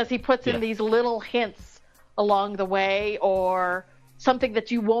 because he puts in these little hints along the way, or something that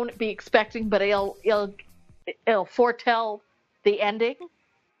you won't be expecting, but it'll foretell the ending.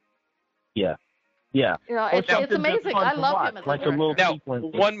 Yeah. Yeah. It's amazing. I love him as like a director. Now,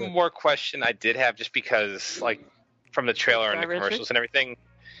 one more question I did have, just because, like, from the trailer and the commercials and everything,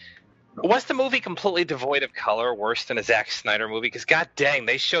 was the movie completely devoid of color, worse than a Zack Snyder movie? Because, god dang,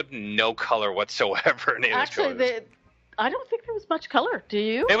 they showed no color whatsoever in those trailers. I don't think there was much color. Do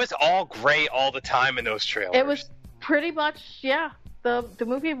you? It was all gray all the time in those trailers. It was pretty much, the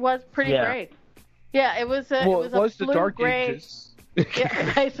movie was pretty gray. Yeah, it was a the blue Dark gray. Ages.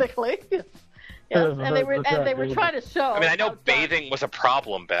 Yeah, basically. Yes, and they were trying to show. I mean, I know bathing was a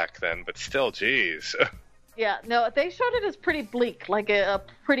problem back then, but still, geez. Yeah, no, they showed it as pretty bleak, like a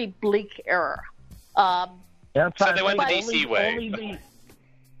pretty bleak era. So they went the DC way.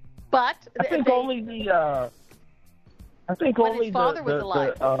 But I think only his father was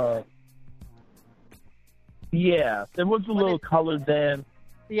alive. There was a little color then.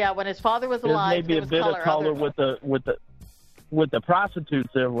 Yeah, when his father was alive, maybe there a bit was of color with the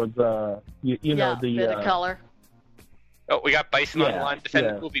prostitutes. There was the bit of color. Oh, we got Bison on the line.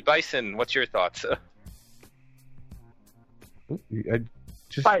 Defending movie. Bison, what's your thoughts? I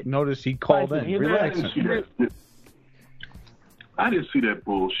just noticed he called in. Relax. I didn't see that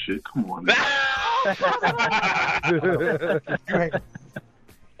bullshit. Come on.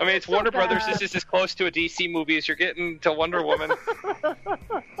 I mean, it's Warner Brothers. This is as close to a DC movie as you're getting to Wonder Woman.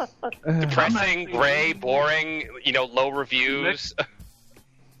 Depressing, gray, boring, low reviews.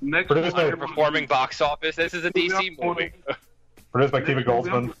 Next underperforming box office. This is a DC movie. Produced by TV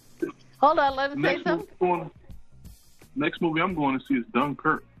Goldsman. Hold on, let him say something. Next movie I'm going to see is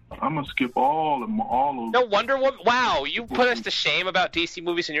Dunkirk. I'm gonna skip all of them. No, Wonder Woman. Wow, you put us to shame about DC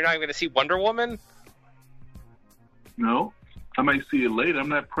movies, and you're not even going to see Wonder Woman? No, I might see it later. I'm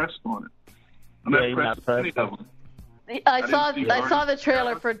not pressed on it. I'm not pressed on any of them. I saw the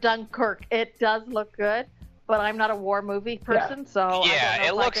trailer for Dunkirk. It does look good, but I'm not a war movie person, so I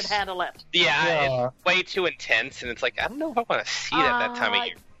don't know if I can handle it. Yeah, it's way too intense, and it's like, I don't know if I want to see it at that time of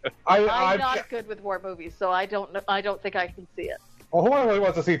year. I'm not good with war movies, so I don't think I can see it. Well, who really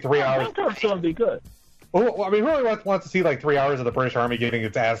wants to see 3 hours? Dunkirk's going to be good. Well, I mean, who really wants to see like 3 hours of the British Army getting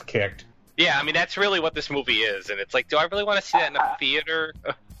its ass kicked? Yeah, I mean, that's really what this movie is, and it's like, do I really want to see that in a theater?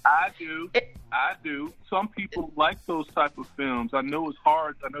 I do. Some people like those type of films. I know it's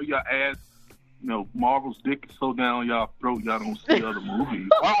hard. I know y'all ask, Marvel's dick is so down y'all throat, y'all don't see other movies.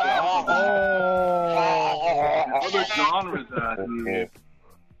 Other genres out here.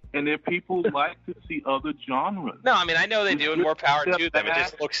 And then people like to see other genres. No, I mean, I know they do, and more power to them. It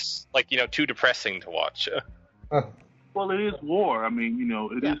just looks like, too depressing to watch. Well, it is war. I mean,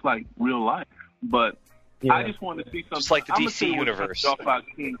 it is like real life. But I just wanted to see something. Just like the DC universe.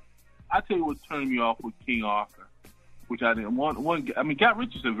 I tell you what turned me off with King Arthur, which I didn't want. Guy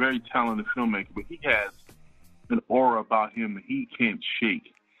Richie's a very talented filmmaker, but he has an aura about him that he can't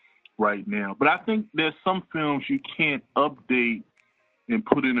shake right now. But I think there's some films you can't update and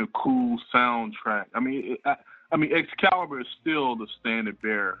put in a cool soundtrack. I mean, Excalibur is still the standard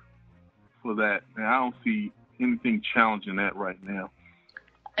bearer for that, and I don't see anything challenging that right now.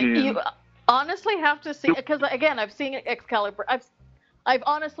 And you honestly have to see, because again, I've seen Excalibur. I've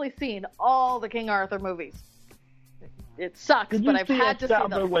honestly seen all the King Arthur movies. It sucks, but I've had to see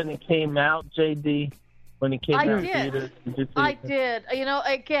them. When it came out, JD? When it came out in theaters? I did.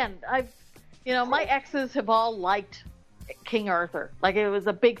 Again, my exes have all liked King Arthur. Like, it was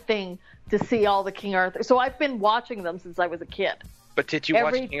a big thing to see all the King Arthur. So I've been watching them since I was a kid. But did you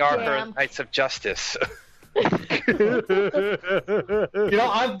watch King Arthur and Knights of Justice? That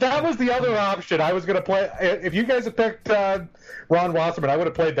was the other option. I was going to play. If you guys had picked Ron Wasserman, I would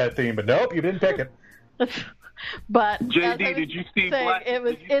have played that theme. But nope, you didn't pick it. But JD, did you see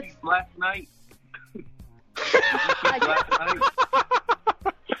Black Knight?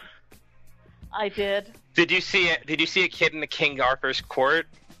 I did. Did you see it? Did you see a kid in the King Arthur's court?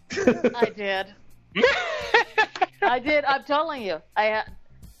 I did. I did. I'm telling you, the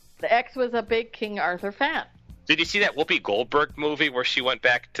ex was a big King Arthur fan. Did you see that Whoopi Goldberg movie where she went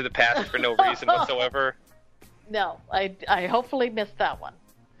back to the past for no reason whatsoever? No, I hopefully missed that one.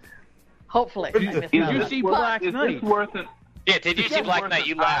 Hopefully, Did you see Black Knight? Yeah, did you see Black Knight?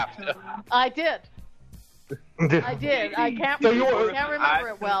 You laughed. I did. I did. I can't remember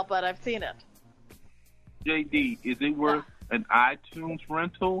it well, but I've seen it. JD, is it worth an iTunes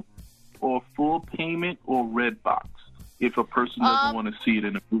rental or full payment or Redbox if a person doesn't want to see it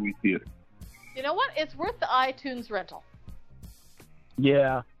in a movie theater? You know what? It's worth the iTunes rental.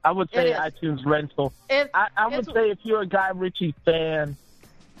 Yeah, I would say iTunes rental. I would say if you're a Guy Richie fan,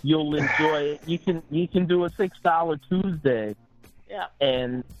 you'll enjoy it. You can do a $6 Tuesday,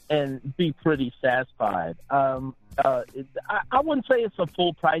 and be pretty satisfied. I wouldn't say it's a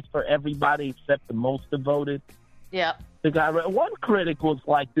full price for everybody except the most devoted. Yeah. One critic was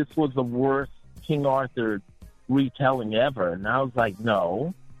like, "This was the worst King Arthur retelling ever," and I was like,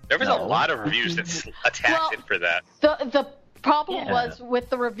 "No." There was a lot of reviews that attacked it for that. The problem was with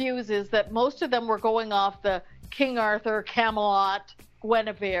the reviews is that most of them were going off the King Arthur, Camelot,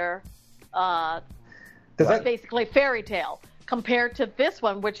 Guinevere, basically fairy tale, compared to this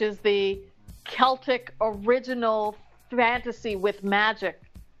one, which is the Celtic original fantasy with magic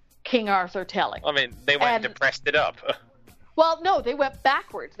King Arthur telling. I mean, they went and depressed it up. Well, no, they went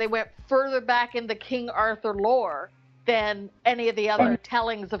backwards. They went further back in the King Arthur lore than any of the other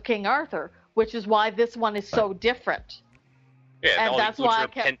tellings of King Arthur, which is why this one is so different. Yeah, and that's why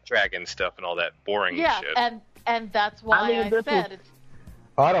Pendragon stuff and all that boring shit. Yeah, and that's why I said it's.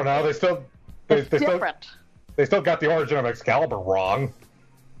 I don't know. They still different. They still got the origin of Excalibur wrong.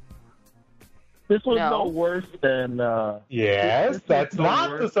 This was no worse than. Yes, that's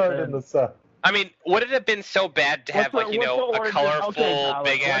not the sword in the sun. I mean, would it have been so bad to have, a colorful,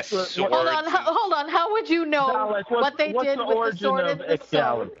 big-ass sword? Hold on. How would you know what they did with the sword and the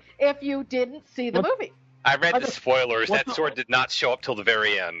sword if you didn't see the movie? I read the spoilers. That sword did not show up till the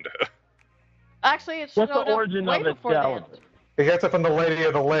very end. Actually, it showed up way before the end. He gets it from the Lady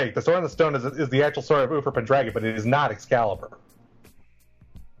of the Lake. The Sword in the Stone is the actual sword of Uther Pendragon, but it is not Excalibur.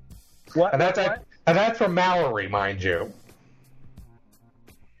 What? And that's from Mallory, mind you.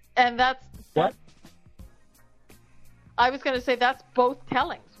 And that's what? I was going to say that's both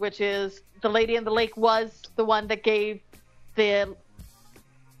tellings, which is the Lady in the Lake was the one that gave the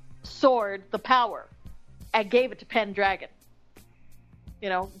sword the power and gave it to Pendragon.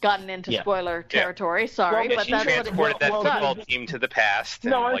 Gotten into spoiler territory. Sorry, but she that's transported what it that football team to the past.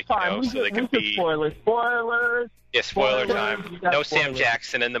 No, it's fine. So they could be spoilers. Yeah, spoiler time. No Sam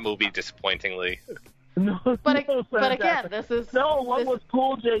Jackson in the movie, disappointingly. But again, this is... No, what was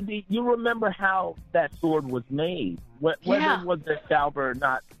cool, JD, you remember how that sword was made. Whether it was Excalibur or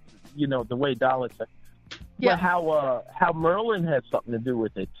not, the way Dollar said. Yeah. But how Merlin had something to do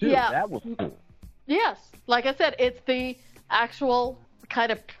with it, too. Yeah. That was cool. Yes. Like I said, it's the actual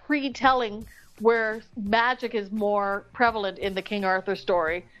kind of pre-telling where magic is more prevalent in the King Arthur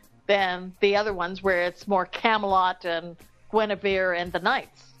story than the other ones where it's more Camelot and Guinevere and the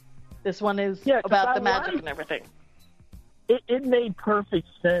knights. This one is about the magic and everything. It made perfect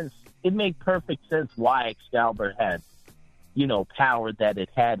sense. It made perfect sense why Excalibur had, power that it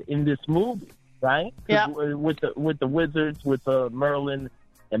had in this movie, right? Yeah. With the wizards, with Merlin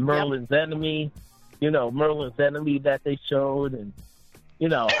and Merlin's enemy, Merlin's enemy that they showed, and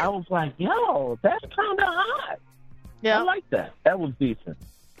I was like, yo, that's kind of hot. Yeah, I like that. That was decent.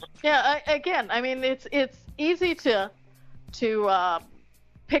 Yeah. It's easy to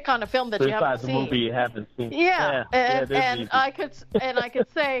pick on a film that you haven't seen. Movie you haven't seen. Yeah, and I could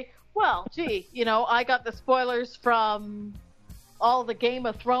say, well, gee, I got the spoilers from all the Game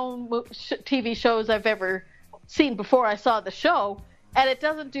of Thrones TV shows I've ever seen before I saw the show, and it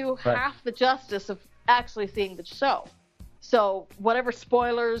doesn't do half the justice of actually seeing the show. So whatever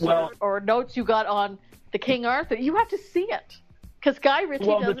spoilers or notes you got on the King Arthur, you have to see it because Guy Richie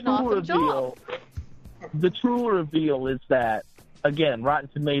does an awesome job. The true reveal is that, again, Rotten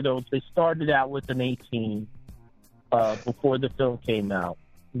Tomatoes, they started out with an 18 before the film came out.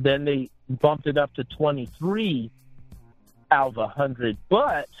 Then they bumped it up to 23 out of 100.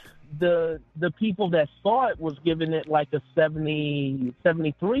 But the people that saw it was giving it like a 70,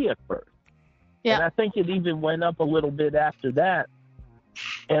 73 at first. Yeah. And I think it even went up a little bit after that.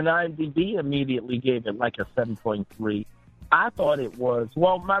 And IMDb immediately gave it like a 7.3. I thought it was,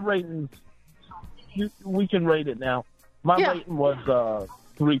 my ratings, we can rate it now. My rating was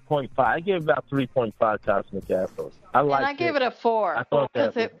 3.5. I gave about 3.5 cosmic apples. I gave it a 4. I thought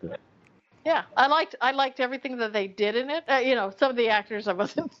that was good. Yeah, I liked everything that they did in it. Some of the actors I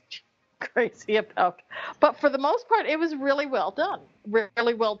wasn't crazy about, but for the most part, it was really well done,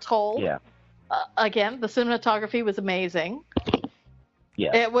 really well told. Yeah. Again, the cinematography was amazing.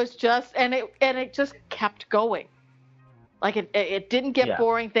 Yeah. It was just, and it just kept going. Like it didn't get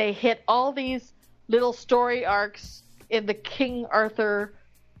boring. They hit all these little story arcs in the King Arthur,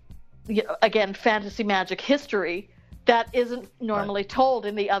 again, fantasy magic history that isn't normally told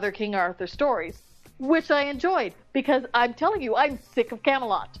in the other King Arthur stories, which I enjoyed because I'm telling you, I'm sick of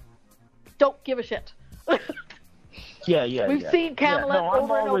Camelot. Don't give a shit. We've seen Camelot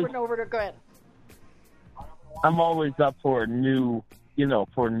over and over again. I'm always up for a new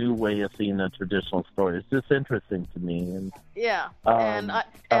way of seeing a traditional story. It's just interesting to me. And and I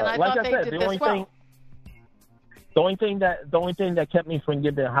like thought they did this well. The only thing that kept me from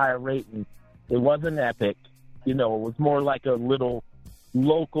giving it a higher rating, it wasn't epic. It was more like a little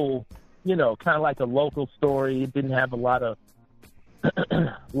local, kind of like a local story. It didn't have a lot of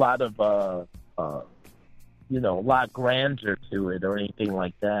grandeur to it or anything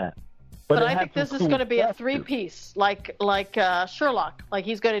like that. But I think this is going to be a 3-piece, like Sherlock. Like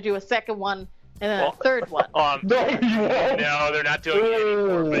he's going to do a second one and then a third one. No, they're not doing it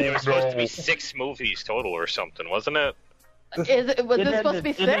anymore. But it was supposed to be 6 movies total or something, wasn't it? Was this supposed to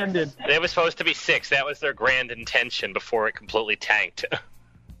be 6? It was supposed to be 6. That was their grand intention before it completely tanked.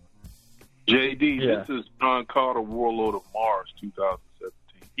 JD, this is John Carter, Warlord of Mars, 2017.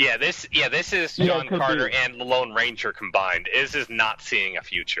 This is John Carter and the Lone Ranger combined. This is not seeing a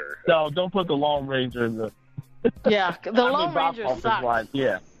future. No, don't put the Lone Ranger in the. The Lone Ranger sucks.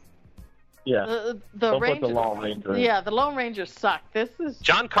 The Lone Ranger. Yeah, the Lone Ranger sucked.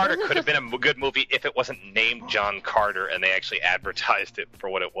 John Carter could have been a good movie if it wasn't named John Carter and they actually advertised it for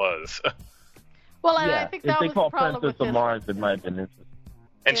what it was. Well, and I think that was the problem with this. Mars, it might have been interesting.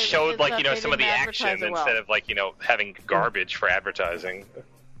 And showed some of the action instead of having garbage for advertising.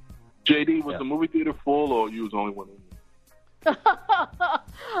 JD, was the movie theater full or you was the only one in there?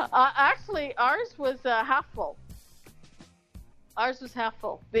 Actually, ours was half full. Ours was half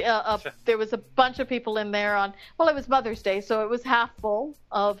full. There was a bunch of people in there it was Mother's Day, so it was half full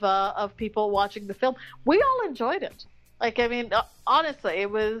of people watching the film. We all enjoyed it. Honestly, it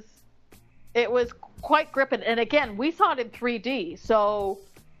was quite gripping. And again, we saw it in 3D, so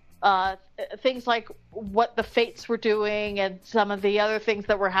things like what the Fates were doing and some of the other things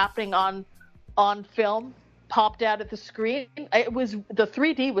that were happening on film popped out at the screen. The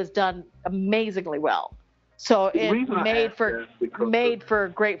 3D was done amazingly well. So it made for a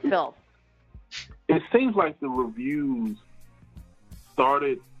great film. It seems like the reviews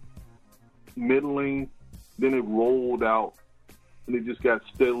started middling, then it rolled out, and it just got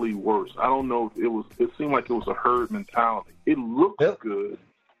steadily worse. I don't know if it seemed like it was a herd mentality. It looked good,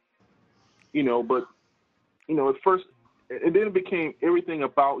 but, at first, and then it became everything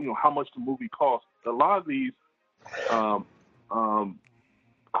about, how much the movie cost. A lot of these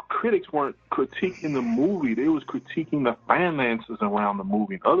critics weren't critiquing the movie; they was critiquing the finances around the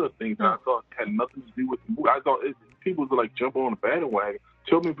movie and other things that I thought had nothing to do with the movie. I thought people would like jump on the bandwagon,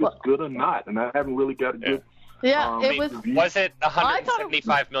 tell me if it's good or not, and I haven't really got a good. It was. Was it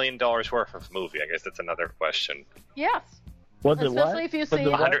 $175 million worth of movie? I guess that's another question. Yes. Was it Especially what? if you see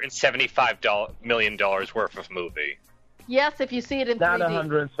 $175 million worth of movie. Yes, if you see it in Not 3D.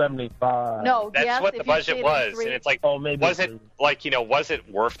 175. No, That's yes, what if the you budget see it was, in 3D. and it's like, maybe was it like, was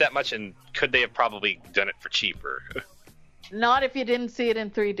it worth that much, and could they have probably done it for cheaper? Not if you didn't see it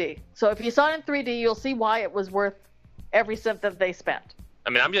in 3D. So if you saw it in 3D, you'll see why it was worth every cent that they spent. I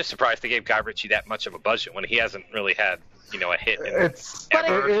mean, I'm just surprised they gave Guy Richie that much of a budget when he hasn't really had, a hit. It's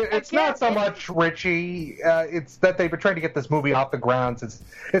not so much Richie. It's that they've been trying to get this movie off the grounds. It's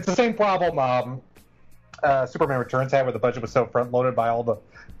the same problem Superman Returns had, where the budget was so front-loaded by all the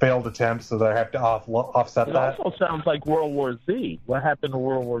failed attempts, so they have to offset that. It also sounds like World War Z. What happened to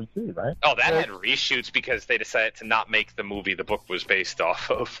World War Z, right? Oh, that had reshoots because they decided to not make the movie the book was based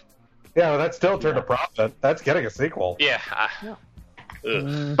off of. Yeah, well, that still turned a profit. That's getting a sequel. Yeah.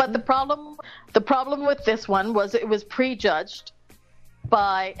 But the problem with this one was it was prejudged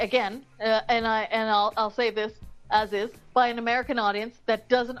by, again, and I'll say this as is, by an American audience that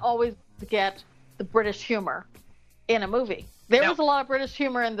doesn't always get the British humor in a movie. There was a lot of British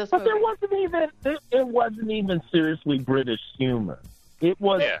humor in this movie. But it wasn't even seriously British humor. It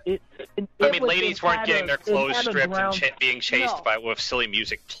was. Yeah. Ladies weren't getting their clothes stripped and being chased with silly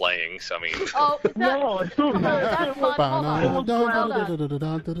music playing. So I mean, hold on.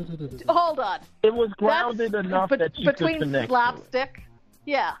 It was grounded enough that you could connect. Between slapstick,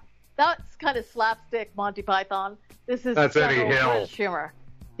 yeah, that's kind of slapstick Monty Python. That's Eddie Hill. British humor,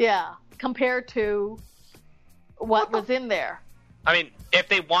 yeah, compared to what was in there. I mean, if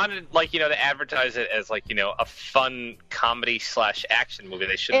they wanted, to advertise it as, a fun comedy/action movie,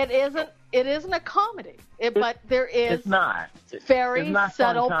 they should. It isn't a comedy, but there is. It's not. Very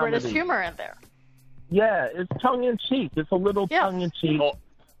subtle British humor in there. Yeah, it's tongue in cheek. It's a little tongue in cheek. Well,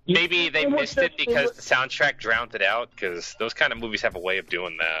 maybe they missed it because the soundtrack drowned it out. Because those kind of movies have a way of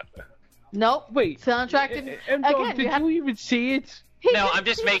doing that. Nope. Wait. Soundtrack didn't. Again, did you even see it? No, I'm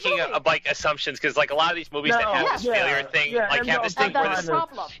just making assumptions because a lot of these movies that have this failure thing, have this thing where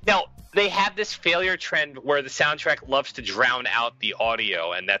they have this failure trend where the soundtrack loves to drown out the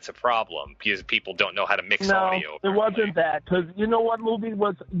audio, and that's a problem because people don't know how to mix audio. It wasn't that, because you know what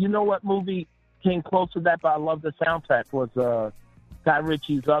movie came close to that, but I love the soundtrack, was Guy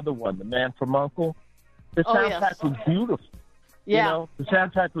Ritchie's other one, The Man from U.N.C.L.E. The soundtrack was beautiful. Yeah. The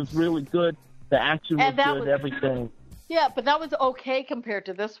soundtrack was really good. The action was good, everything. Yeah, but that was okay compared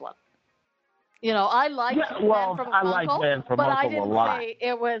to this one. I liked Man from U.N.C.L.E., but I didn't say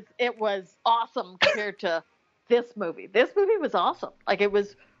it was awesome compared to this movie. This movie was awesome. It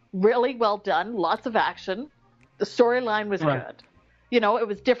was really well done, lots of action. The storyline was good. It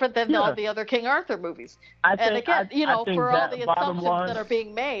was different than all the other King Arthur movies. For all the assumptions that are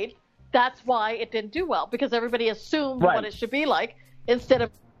being made, that's why it didn't do well, because everybody assumed what it should be like instead of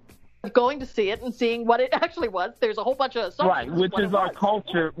going to see it and seeing what it actually was. There's a whole bunch of assumptions. Right,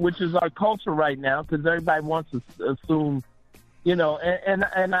 which is our culture right now, because everybody wants to assume,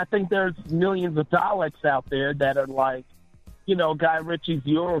 and I think there's millions of Daleks out there that are like, Guy Ritchie's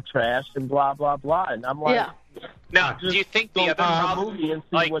Eurotrash and blah, blah, blah. And I'm like, now, do you think the other problem,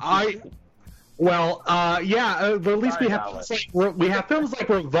 but at least we have films like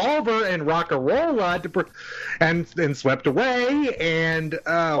Revolver and Rock-a-Rolla and Swept Away and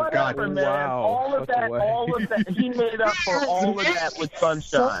whatever, man. Wow. All of that. He made up for all of that with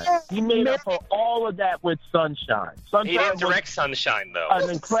Sunshine. He made up for all of that with Sunshine. He didn't direct Sunshine, though. An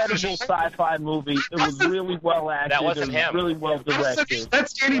incredible sci-fi movie. It was really well acted. That wasn't him. Really well directed.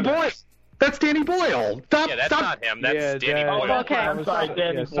 That's Danny Boyle. That's Danny Boyle. That's not him. That's Danny Boyle. Okay. I'm sorry,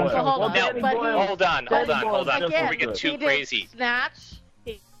 Danny Boyle. Hold on. Before we get too crazy. Snatch.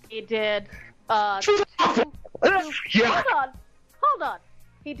 He did. Hold on.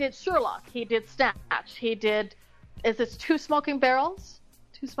 He did Sherlock. He did Snatch. He did. Is this Two Smoking Barrels?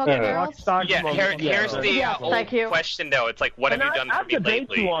 Here's the old question, though. It's like, what have you done for me lately? I'll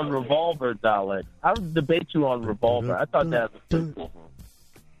debate you on Revolver, Dalek. I'll debate you on Revolver. I thought that was cool.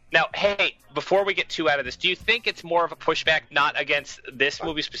 Now, hey, before we get too out of this, do you think it's more of a pushback not against this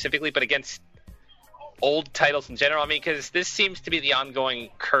movie specifically, but against old titles in general? I mean, because this seems to be the ongoing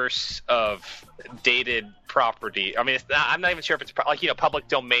curse of dated property. I mean, I'm not even sure if it's public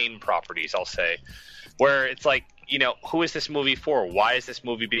domain properties, I'll say, where it's like, who is this movie for? Why is this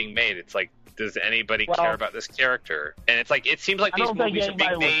movie being made? It's like, does anybody care about this character? And it's like, it seems like these movies are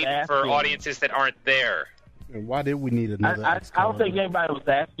being made for audiences that aren't there. And why did we need another? I don't think anybody was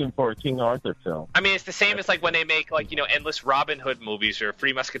asking for a King Arthur film. I mean, it's the same as like when they make like endless Robin Hood movies or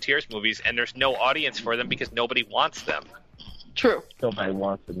Three Musketeers movies, and there's no audience for them because nobody wants them. True. Nobody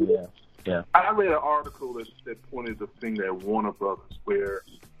wants them. Yeah. Yeah. I read an article that pointed the finger at Warner Brothers where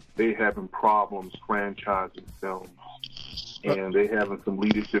they having problems franchising films, and they having some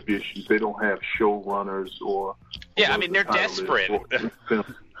leadership issues. They don't have showrunners or. Yeah, I mean they're desperate.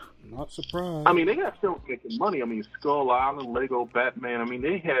 Not surprised. I mean, they got films making money. I mean, Skull Island, Lego Batman. I mean,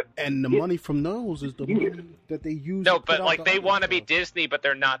 they had. And the money from those is the money that they use. No, but like they want to be Disney, but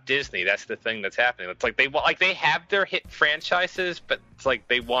they're not Disney. That's the thing that's happening. It's like they have their hit franchises, but it's like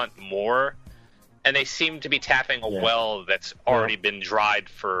they want more, and they seem to be tapping a well that's already been dried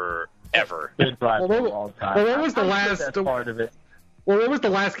forever. Been dried for a long time. Well, what was the last that's part of it? Well, what was the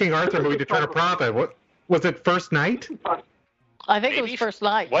last King Arthur movie to turn a profit? What was it? First Night? I think it was First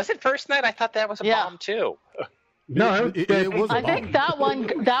Night. Was it First Night? I thought that was a bomb too. No, it was. I think that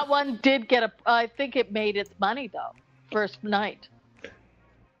one did get a. I think it made its money though. First Night.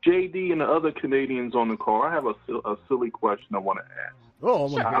 JD and the other Canadians on the call, I have a silly question I want to ask.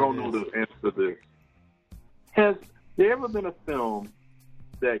 Oh, I don't know the answer to this. Has there ever been a film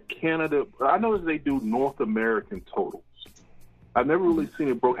that Canada? I know they do North American totals. I've never really seen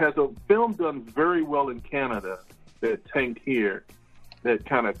it broke. Has a film done very well in Canada that tanked here, that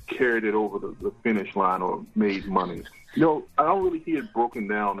kind of carried it over the finish line or made money? I don't really hear it broken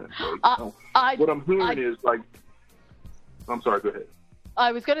down that way. What I'm hearing is like, I'm sorry, go ahead.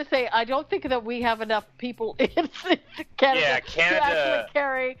 I was going to say, I don't think that we have enough people in Canada to actually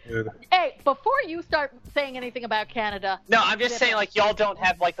carry. Hey, before you start saying anything about Canada. No, I'm just saying, like, y'all don't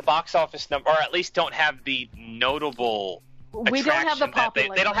have, like, the box office number, or at least don't have the notable we don't have the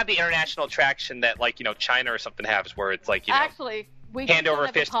population. They don't have the international attraction that, like, China or something has, where it's like, actually, we hand over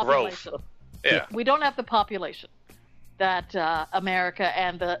have fist the growth. Yeah. We don't have the population that America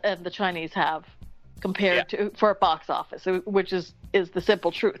and the Chinese have compared to for a box office, which is the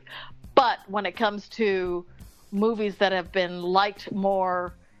simple truth. But when it comes to movies that have been liked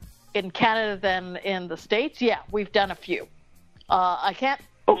more in Canada than in the States, we've done a few. I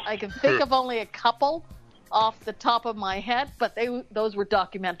can think of only a couple off the top of my head, but those were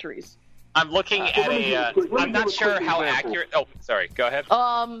documentaries. I'm looking at I'm not sure how accurate. Oh, sorry. Go ahead.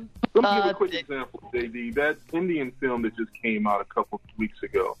 Let me give a quick example, JD. That Indian film that just came out a couple of weeks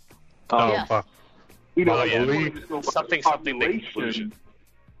ago. Yes. Something the conclusion.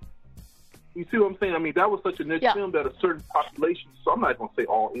 You see what I'm saying? I mean, that was such a niche film that a certain population. So I'm not going to say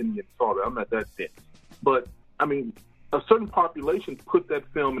all Indians saw that. I'm not that dense, but I mean, a certain population put that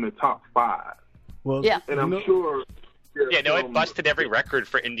film in the top 5. Well, and I'm sure. It busted every record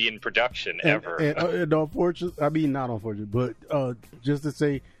for Indian production ever. And unfortunately, I mean, not unfortunate, but just to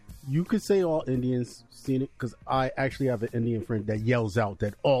say, you could say all Indians seen it, because I actually have an Indian friend that yells out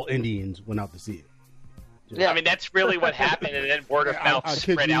that all Indians went out to see it. I mean, that's really what happened, and then word of mouth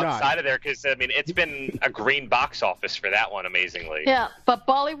spread outside of there, because, I mean, it's been a green box office for that one, amazingly. Yeah, but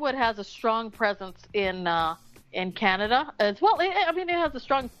Bollywood has a strong presence in Canada as well. I mean, it has a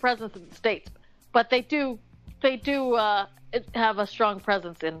strong presence in the States, but they do have a strong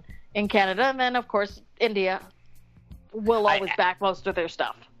presence in Canada, and then of course India will always back most of their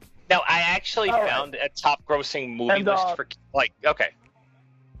stuff. Now, I actually found a top-grossing movie list for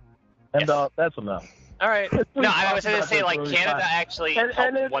And that's enough. All right. No, I was going to say Canada actually.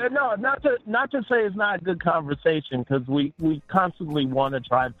 Not to say it's not a good conversation, because we constantly want to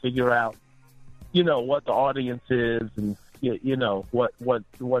try and figure out, what the audience is and. What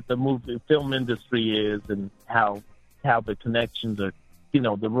the film industry is and how the connections are,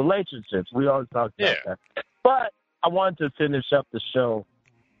 the relationships. We always talk about that. But I wanted to finish up the show.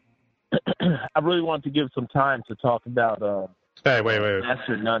 I really want to give some time to talk about Hey, wait.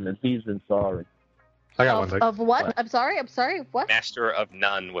 Master of None, Aziz Ansari. I got one. Of what? I'm sorry. What? Master of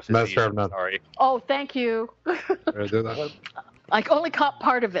None with Master of None. Sorry. Oh, thank you. I only caught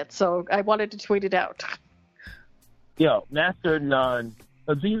part of it, so I wanted to tweet it out. Master of None,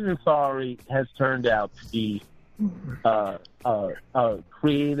 Aziz Ansari has turned out to be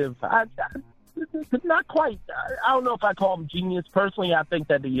creative. Not quite. I don't know if I call him genius. Personally, I think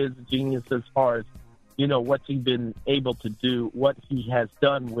that he is a genius as far as, what he's been able to do, what he has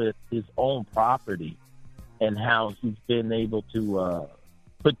done with his own property, and how he's been able to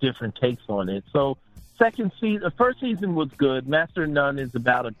put different takes on it. So, the first season was good. Master of None is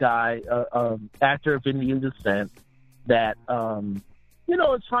about a guy, actor of Indian descent, that,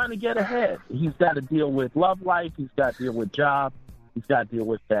 is trying to get ahead. He's got to deal with love life. He's got to deal with job. He's got to deal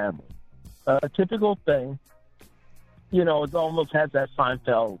with family. A typical thing. It almost has that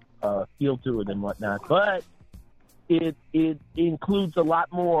Seinfeld feel to it and whatnot. But it includes a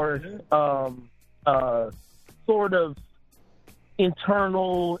lot more sort of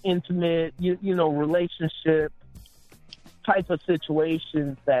internal, intimate, relationship type of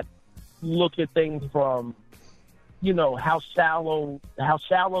situations that look at things from, how shallow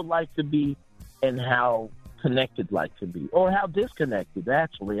life could be and how connected life could be, or how disconnected.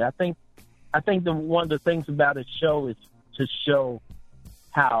 Actually, I think one of the things about a show is to show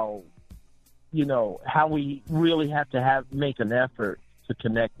how, how we really have to make an effort to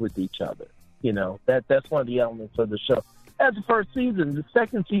connect with each other. That's one of the elements of the show. That's the first season. The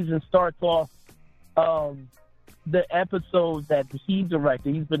second season starts off the episode that he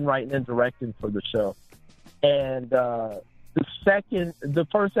directed. He's been writing and directing for the show. And the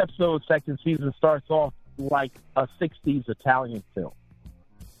first episode of the second season starts off like a 60s Italian film.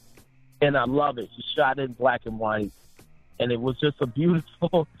 And I love it. He shot it in black and white. And it was just a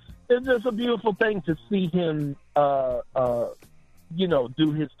beautiful thing to see him, do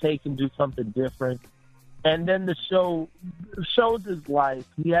his take and do something different. And then the show shows his life.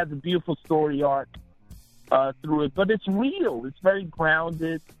 He has a beautiful story arc through it, but it's real. It's very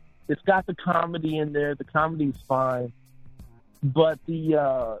grounded. It's got the comedy in there. The comedy's fine, but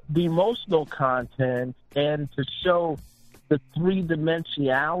the emotional content and to show the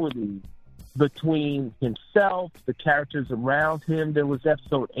three-dimensionality between himself, the characters around him. There was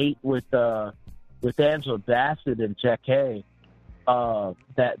episode 8 with Angela Bassett and Jack Hay.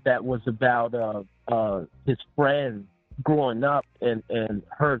 That was about his friend growing up and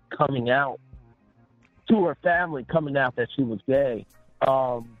her coming out to her family, coming out that she was gay.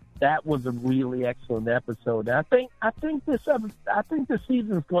 That was a really excellent episode. And I think this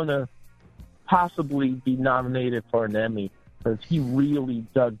season's going to possibly be nominated for an Emmy because he really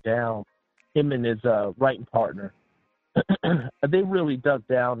dug down. Him and his writing partner, they really dug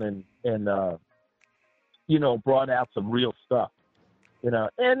down and brought out some real stuff.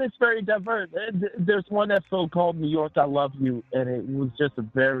 And it's very diverse. There's one episode called New York, I Love You, and it was just a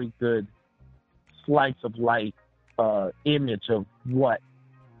very good slice of life image of what,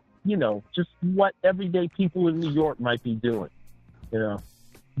 just what everyday people in New York might be doing,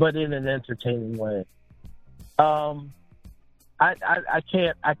 but in an entertaining way. I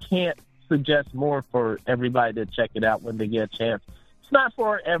can't suggest more for everybody to check it out when they get a chance. It's not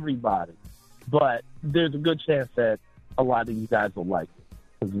for everybody, but there's a good chance that a lot of you guys will like it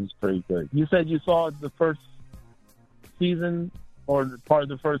because it's pretty good. You said you saw the first season or part of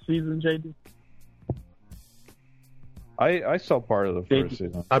the first season, JD? I saw part of the first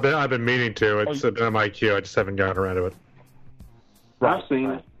season. I've been meaning to. It's been on my queue. I just haven't gotten around to it. I've seen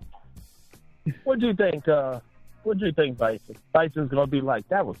it. What do you think? What do you think, Bison? Bison's gonna be like,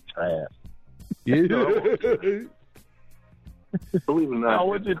 that was trash. Yeah. Believe it or not.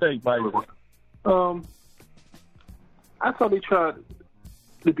 What do you think, Bison? I thought they tried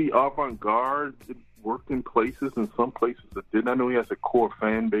to be avant-garde. It worked in places, and some places it didn't. I know he has a core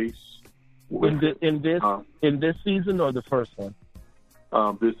fan base. In this season or the first one?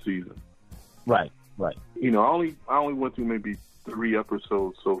 This season. Right. I only went through maybe 3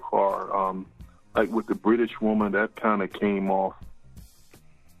 episodes so far. Like with the British woman, that kind of came off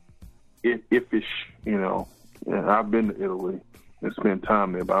iffish, Yeah, I've been to Italy and spent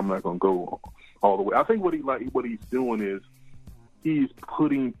time there, but I'm not going to go all the way. I think what he's doing is he's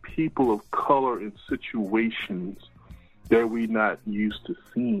putting people of color in situations that we're not used to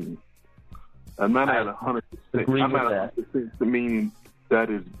seeing. I'm not at 100%. I'm not 100% meaning that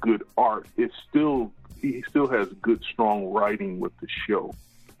is good art. He still has good, strong writing with the show.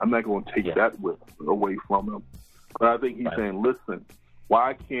 I'm not going to take that away from him. But I think he's saying, listen,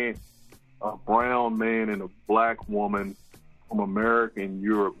 why can't a brown man and a black woman from America and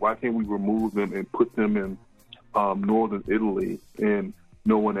Europe, why can't we remove them and put them in northern Italy and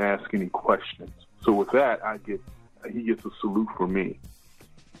no one asks any questions? So with that, he gets a salute from me.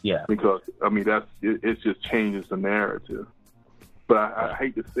 Yeah. Because, it just changes the narrative. But I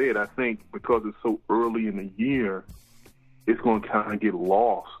hate to say it, I think because it's so early in the year, it's going to kind of get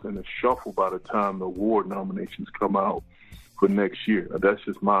lost in the shuffle by the time the award nominations come out for next year. That's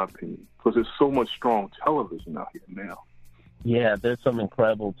just my opinion. Because there's so much strong television out here now. Yeah, there's some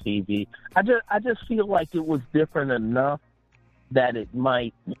incredible TV. I just feel like it was different enough that it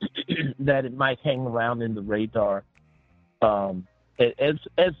might hang around in the radar as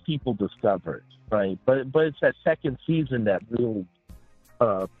people discover it, right? But it's that second season that really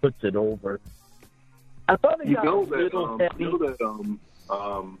puts it over. I thought it got a little heavy.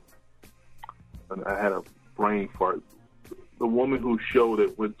 And I had a brain fart. The woman who showed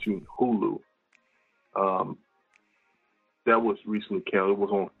it went to Hulu. That was recently canceled. It was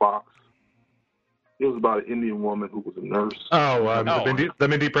on Fox. It was about an Indian woman who was a nurse. The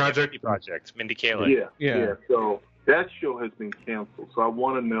Mindy Project. Mindy Kaling. Yeah. So that show has been canceled. So I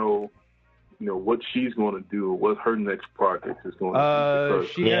want to know, what she's going to do, what her next project is going to be.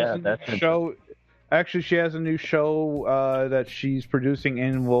 She has a show. Actually, she has a new show that she's producing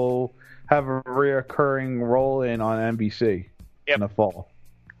and will have a reoccurring role on NBC in the fall.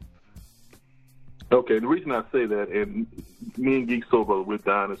 Okay, the reason I say that, and me and Geek Soul Brother, we're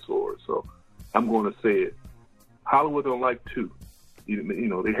dinosaurs, so I'm going to say it. Hollywood don't like two.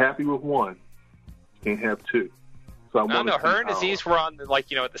 They're happy with one, can't have two. So her and Aziz were on,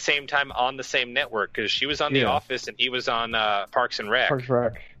 at the same time on the same network, because she was on The Office and he was on Parks and Rec. Parks and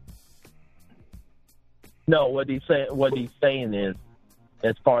Rec. No, what he's saying is,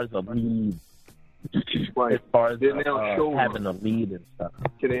 as far as a lead, right. As far as having a lead and stuff.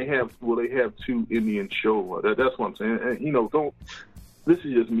 Will they have two Indian showrunners? That's what I'm saying. And, this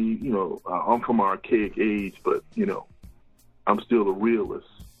is just me, I'm from an archaic age, but, I'm still a realist.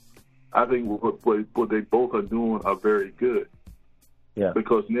 I think what they both are doing are very good. Yeah.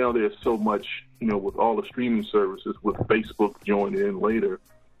 Because now there's so much, with all the streaming services, with Facebook joining in later,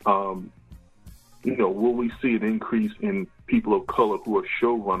 will we see an increase in people of color who are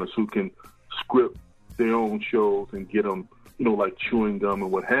showrunners who can script their own shows and get them, like chewing gum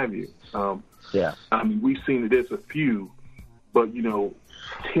and what have you? Yeah. I mean, we've seen that there's a few, but,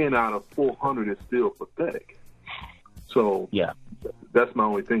 10 out of 400 is still pathetic. So yeah, that's my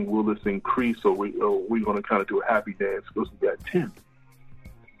only thing. Will this increase, or we're going to kind of do a happy dance because we got 10?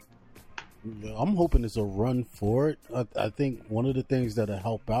 I'm hoping it's a run for it. I think one of the things that'll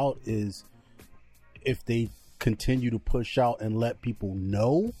help out is if they continue to push out and let people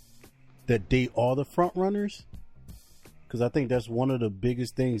know that they are the front runners. Because I think that's one of the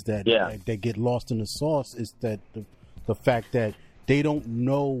biggest things that get lost in the sauce is that the fact that they don't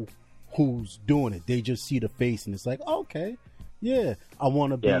know who's doing it. They just see the face and it's like, okay, yeah, I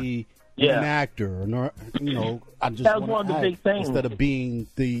want to be an actor. Or, I just that was one of the big things instead of being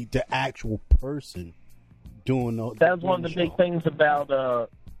the actual person doing. That was one of the big things about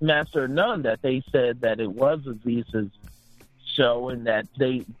Master of None, that they said that it was Aziz's show and that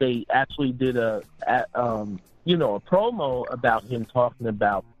they actually did a promo about him talking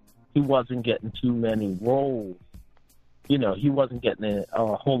about he wasn't getting too many roles. He wasn't getting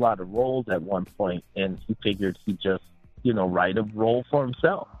a whole lot of roles at one point, and he figured he'd just, write a role for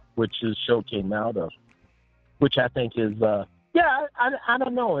himself, which his show came out of, which I think is, I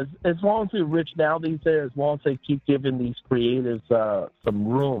don't know. As long as the originality's there, as long as they keep giving these creatives some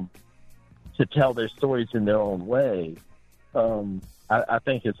room to tell their stories in their own way, I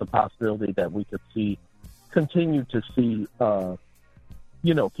think it's a possibility that we could continue to see,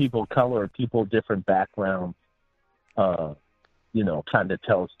 people of color, people of different backgrounds, kind of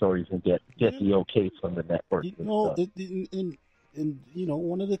tell stories and get the okay from the network. One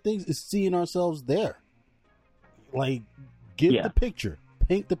of the things is seeing ourselves there. Like, give the picture,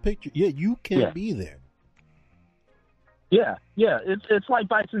 paint the picture. Yeah, you can be there. Yeah. It's like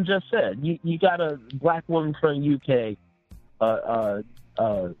Bison just said. You got a black woman from UK,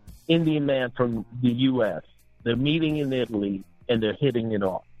 Indian man from the US. They're meeting in Italy and they're hitting it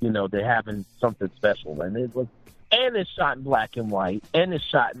off. They're having something special, and it's shot in black and white, and it's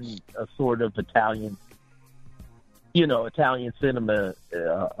shot in a sort of Italian cinema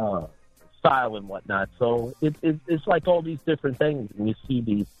style and whatnot. So it's like all these different things, and you see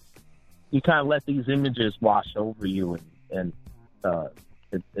these, you kind of let these images wash over you, and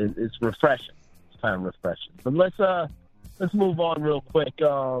it's refreshing. It's kind of refreshing. But let's move on real quick.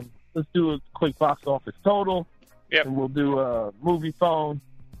 Let's do a quick box office total. Yep. And we'll do a movie phone,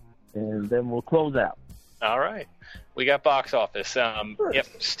 and then we'll close out. All right. We got box office. Yep,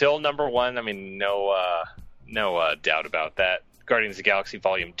 still number one. I mean, no doubt about that. Guardians of the Galaxy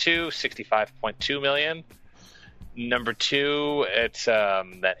Volume 2, $65.2 million. Number two, it's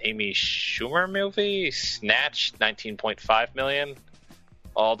that Amy Schumer movie, Snatch, $19.5 million.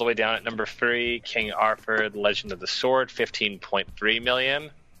 All the way down at number 3, King Arthur, The Legend of the Sword, $15.3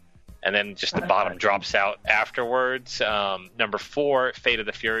 million. And then just the bottom drops out afterwards. Number 4, Fate of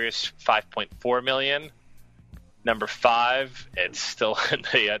the Furious, $5.4 million. Number 5, it's still in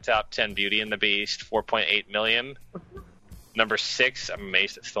the top 10, Beauty and the Beast, $4.8 million. Number 6, I'm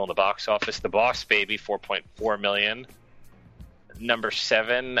amazed it's still in the box office, The Boss Baby, $4.4 million. Number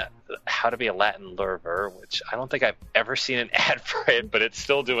 7, How to Be a Latin Lover, which I don't think I've ever seen an ad for it, but it's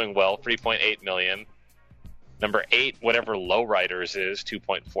still doing well, $3.8 million. Number 8, whatever Lowriders is,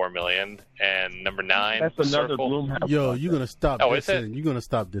 2.4 million, and number 9, That's another Circle. Blumhouse. Yo, you're gonna stop Oh, is dissing. You're gonna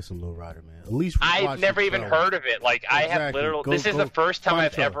stop dissing Lowrider, man. At least I've never even heard of it. Like I have Exactly. literally. Go- This is go the first time find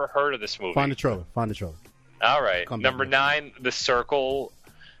I've the trailer. ever heard of this movie. Find the trailer. All right. Come Number back. 9, The Circle,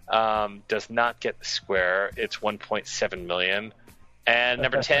 does not get the square. It's 1.7 million. And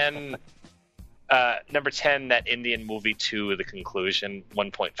number 10, that Indian movie 2, The Conclusion,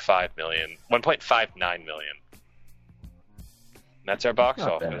 1.5 million, 1.59 million. That's our box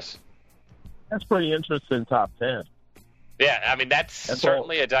Not bad. office. That's pretty interesting. Top 10. Yeah, I mean that's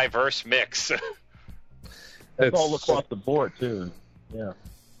certainly a diverse mix. That's all across the board too. Yeah.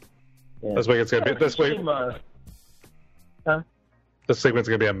 This week it's gonna be this week. This segment's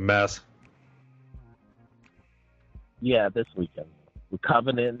gonna be a mess. Yeah, this weekend. With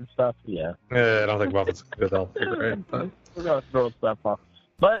Covenant and stuff, yeah. I don't think Muppets good though. We're gonna throw stuff off.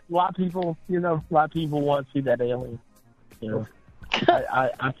 But a lot of people want to see that alien. You know.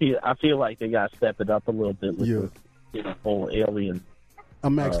 I feel like they gotta step it up a little bit with the whole alien.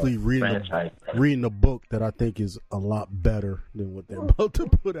 I'm actually reading a book that I think is a lot better than what they're about to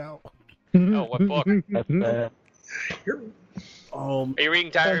put out. Oh, what book? That's bad. Are you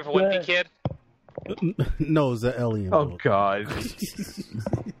reading Diary of a Wimpy Kid? No, it's the alien book. Oh God.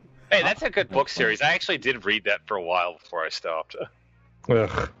 Hey, that's a good book series. I actually did read that for a while before I stopped.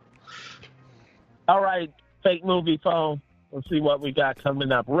 Ugh. All right, fake movie phone. Let's see what we got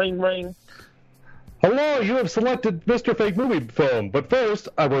coming up. Ring, ring. Hello, you have selected Mr. Fake Movie Phone, but first,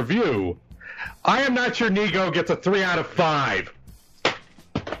 a review. I Am Not Your Nego gets a 3 out of 5.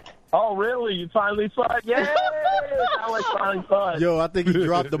 Oh, really? You finally saw it? Yay! I finally saw it. Yo, I think he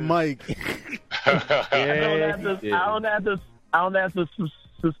dropped the mic. I don't have to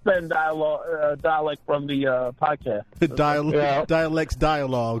suspend dialect from the podcast. Dialects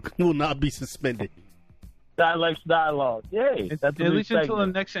dialogue will not be suspended. Dialects dialogue. Yay. At least until the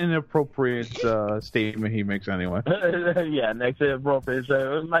next inappropriate statement he makes anyway. Yeah, next inappropriate.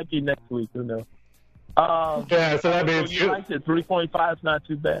 So it might be next week. Who knows? So that means you liked it. 3.5 is not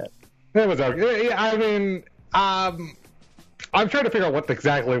too bad. It was okay. I mean, I'm trying to figure out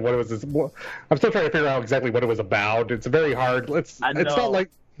exactly what it was. I'm still trying to figure out exactly what it was about. It's very hard. It's not like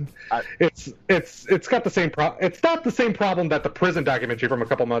it's got the same it's not the same problem that the prison documentary from a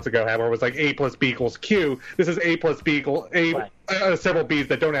couple months ago had, where it was like A plus B equals Q. This is A plus B equal A, right. Several B's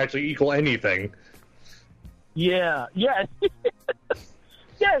that don't actually equal anything. Yeah. Yeah,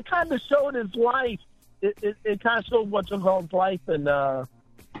 it kind of showed his life. It kind of showed what's involved his life, and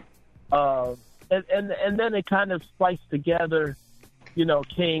then it kind of spliced together,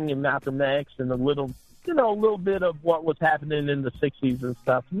 King and Malcolm X and a little bit of what was happening in the 60s and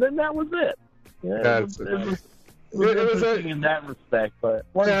stuff. And then that was it. Yeah, it was in that respect, but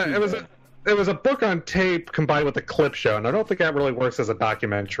it was a book on tape combined with a clip show, and I don't think that really works as a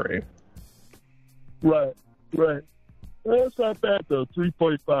documentary. Right. That's not bad though.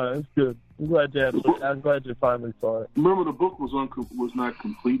 3.5. That's good. I'm glad you finally saw it. Remember, the book was not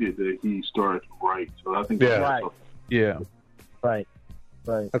completed that he started to write, so I think right. Yeah. Right.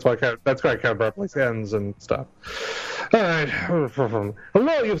 That's why I kind of replace ends and stuff. All right.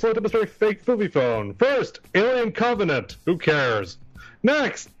 Hello, you've selected Mr. Fake Movie Phone. First, Alien Covenant. Who cares?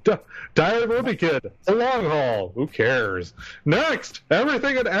 Next, Diary of a Wimpy Kid. The Long Haul. Who cares? Next,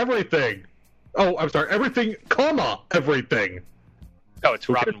 Everything and Everything. Oh, I'm sorry. Everything, everything. Oh, it's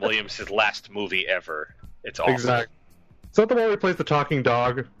Robin Williams' last movie ever. It's awesome. Exactly. Is that the one where he plays the talking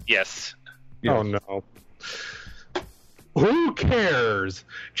dog? Yes. Oh, no. Who cares?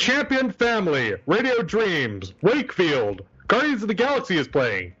 Champion Family, Radio Dreams, Wakefield, Guardians of the Galaxy is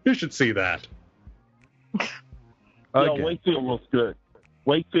playing. You should see that. Wakefield looks good.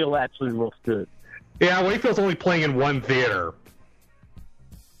 Wakefield actually looks good. Yeah, Wakefield's only playing in one theater.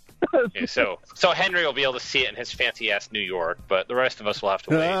 Okay, so Henry will be able to see it in his fancy-ass New York, but the rest of us will have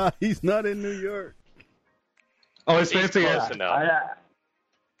to wait. He's not in New York. Oh, his fancy-ass...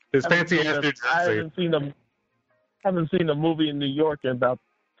 His fancy-ass New Jersey. I haven't seen a movie in New York in about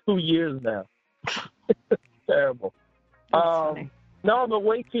 2 years now. Terrible. No, but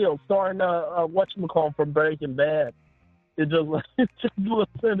Wakefield starring whatchamacallit from Breaking Bad. It just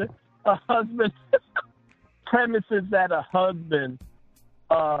looks in it. A husband premises that a husband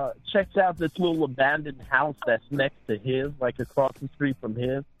checks out this little abandoned house that's next to his, like across the street from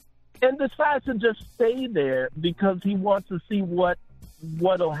his, and decides to just stay there because he wants to see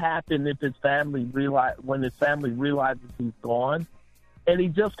what'll happen if when his family realizes he's gone. And he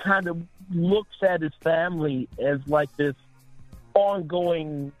just kind of looks at his family as like this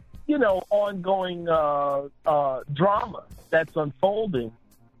ongoing drama that's unfolding.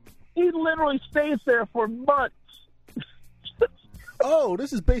 He literally stays there for months. Oh,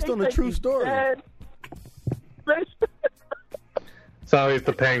 this is based on a true story. So he's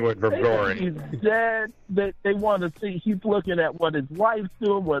the penguin from Gory. He's dead. They want to see. He's looking at what his wife's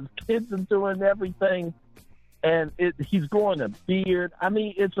doing, what his kids are doing, everything. And he's growing a beard. I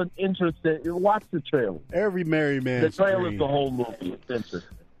mean, it's an interesting. Watch the trailer. Every merry man. The trailer's the whole movie. It's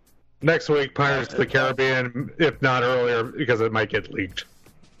interesting. Next week, Pirates of the Caribbean, if not earlier, because it might get leaked.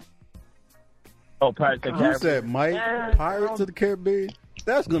 Oh, Pirates of the Caribbean. You said, Mike, Pirates of the Caribbean?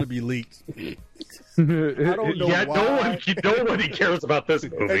 That's going to be leaked. I don't know why. Nobody cares about this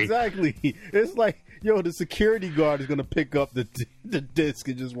movie. Exactly. It's like, the security guard is going to pick up the disc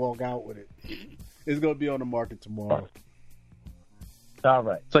and just walk out with it. It's going to be on the market tomorrow. All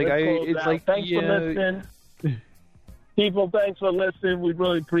right. Thanks for listening. People, thanks for listening. We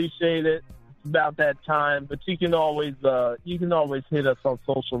really appreciate it. It's about that time. But you can always hit us on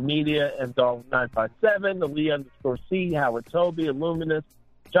social media, MDog957, the Lee_C, Howard Toby, Illuminous,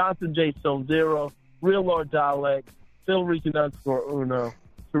 Johnson J. Stone Zero, Real Lord Dalek, Phil Rican _Uno,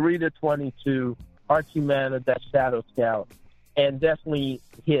 Sarita22, Archie Mana, that Shadow Scout, and definitely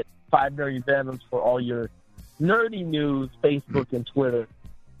hit 5 Nerdy Venoms for all your nerdy news, Facebook and Twitter.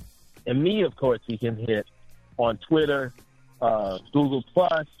 And me, of course, you can hit on Twitter, Google+,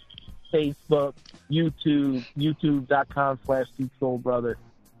 Facebook, YouTube, youtube.com/DeepSoulBrother.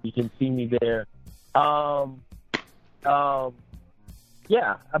 You can see me there.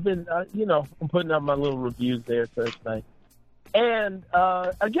 Yeah, I've been, I'm putting up my little reviews there, so it's nice. And,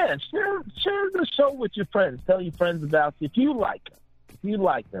 again, share the show with your friends. Tell your friends about it. If you like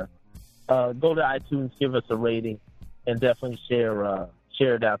them, go to iTunes, give us a rating, and definitely share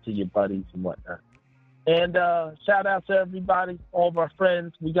it out to your buddies and whatnot. And shout out to everybody, all of our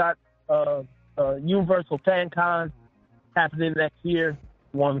friends. We got Universal Fan Con happening next year.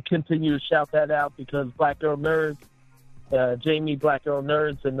 Want to continue to shout that out because Black Girl Nerds, Jamie Black Girl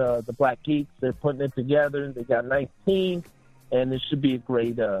Nerds and the Black Geeks, they're putting it together. They got 19, and it should be a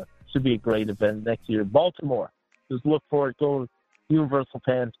great event next year in Baltimore. Just look for it. Go to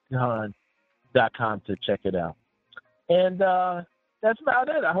universalfancon.com to check it out. And that's about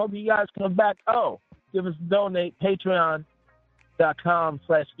it. I hope you guys come back. Oh, give us a donate,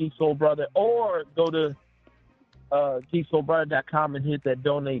 patreon.com/GeekSoulBrother, or go to GeekSoulBrother.com and hit that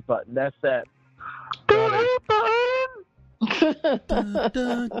donate button. That's that. Donate button.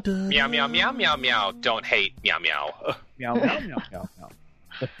 Meow, meow, meow, meow, meow. Don't hate. Meow, meow. Meow, meow, meow, meow, meow.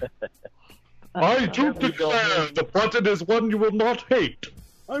 I do declare the button is one you will not hate.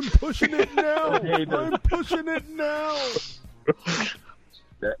 I'm pushing it now. I'm pushing it now.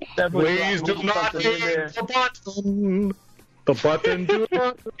 Please do not hate the button. The button do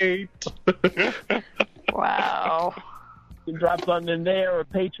not hate. Wow. You can drop something in there or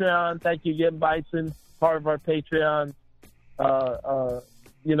Patreon. Thank you again, Bison, part of our Patreon.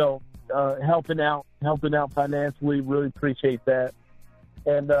 Helping out financially. Really appreciate that.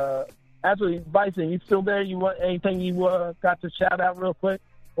 And actually, Bison, you still there? You want anything you got to shout out real quick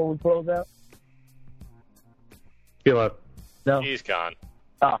before we close out? He left. No, he's gone.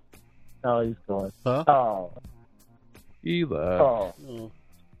 Oh, no, he's gone. Huh? Oh, He left. oh.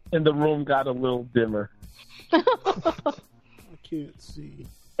 And the room got a little dimmer. I can't see.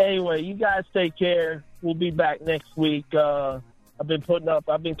 Anyway, you guys take care. We'll be back next week. I've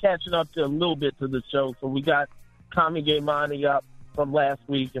been catching up to a little bit to the show. So we got Kami Gaimani up from last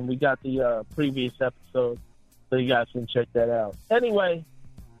week, and we got the previous episode. So you guys can check that out. Anyway,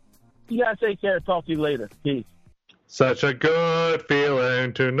 you guys take care. Talk to you later. Peace. Such a good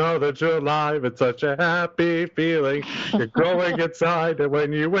feeling to know that you're alive. It's such a happy feeling. You're growing inside, and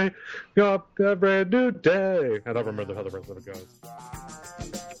when you wake up, a brand new day. I don't remember how the rest of it goes.